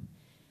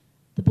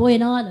 The boy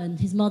in Ireland,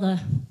 his mother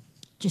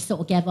just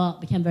sort of gave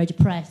up, became very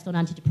depressed on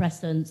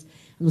antidepressants, and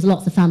there was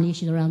lots of family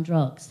issues around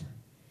drugs.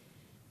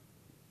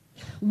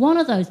 One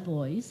of those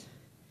boys,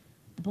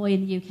 the boy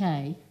in the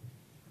UK,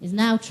 is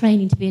now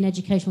training to be an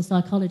educational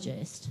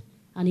psychologist,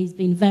 and he's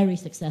been very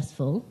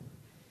successful.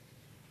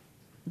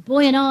 The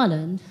boy in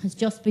Ireland has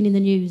just been in the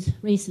news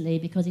recently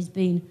because he's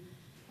been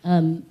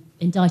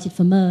indicted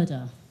for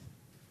murder,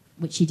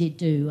 which he did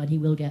do, and he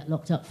will get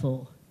locked up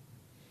for.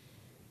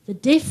 The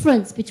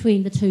difference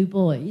between the two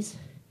boys,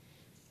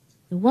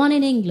 the one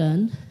in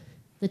England,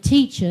 the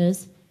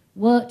teachers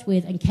worked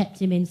with and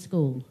kept him in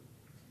school.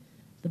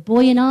 The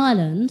boy in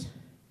Ireland,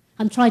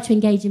 and tried to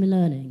engage him in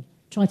learning,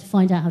 tried to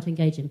find out how to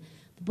engage him.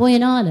 The boy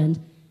in Ireland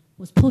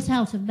was put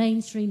out of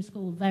mainstream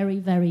school very,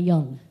 very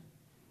young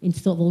into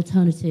sort of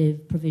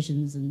alternative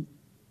provisions and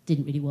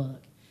didn't really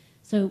work.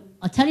 So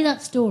I tell you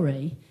that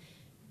story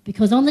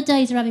because on the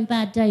days you're having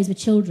bad days with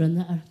children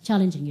that are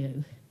challenging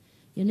you,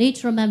 you need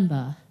to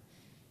remember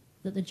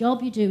that the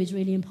job you do is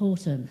really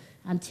important.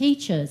 And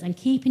teachers and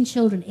keeping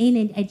children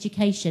in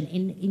education,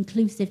 in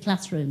inclusive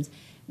classrooms,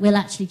 will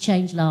actually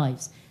change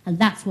lives. And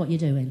that's what you're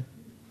doing.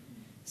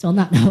 So on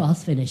that note, I'll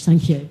finish.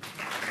 Thank you.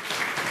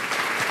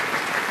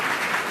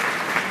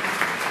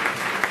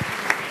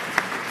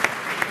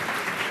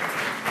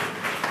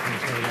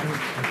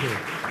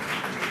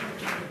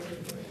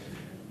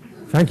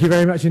 Thank you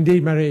very much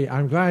indeed, Marie.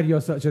 I'm glad you're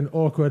such an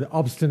awkward,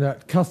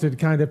 obstinate, custard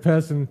kind of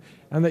person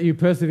and that you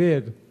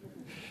persevered.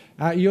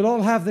 You'll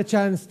all have the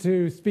chance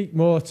to speak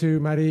more to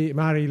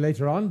Marie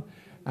later on,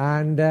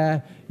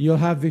 and you'll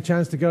have the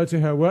chance to go to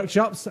her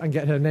workshops and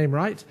get her name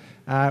right,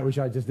 which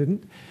I just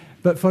didn't.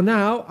 But for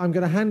now, I'm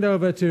going to hand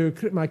over to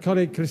my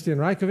colleague Christian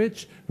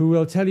Rajkovic, who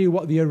will tell you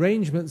what the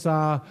arrangements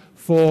are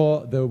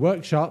for the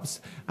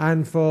workshops,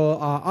 and for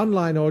our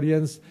online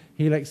audience,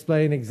 he'll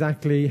explain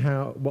exactly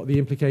what the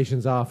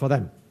implications are for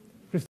them.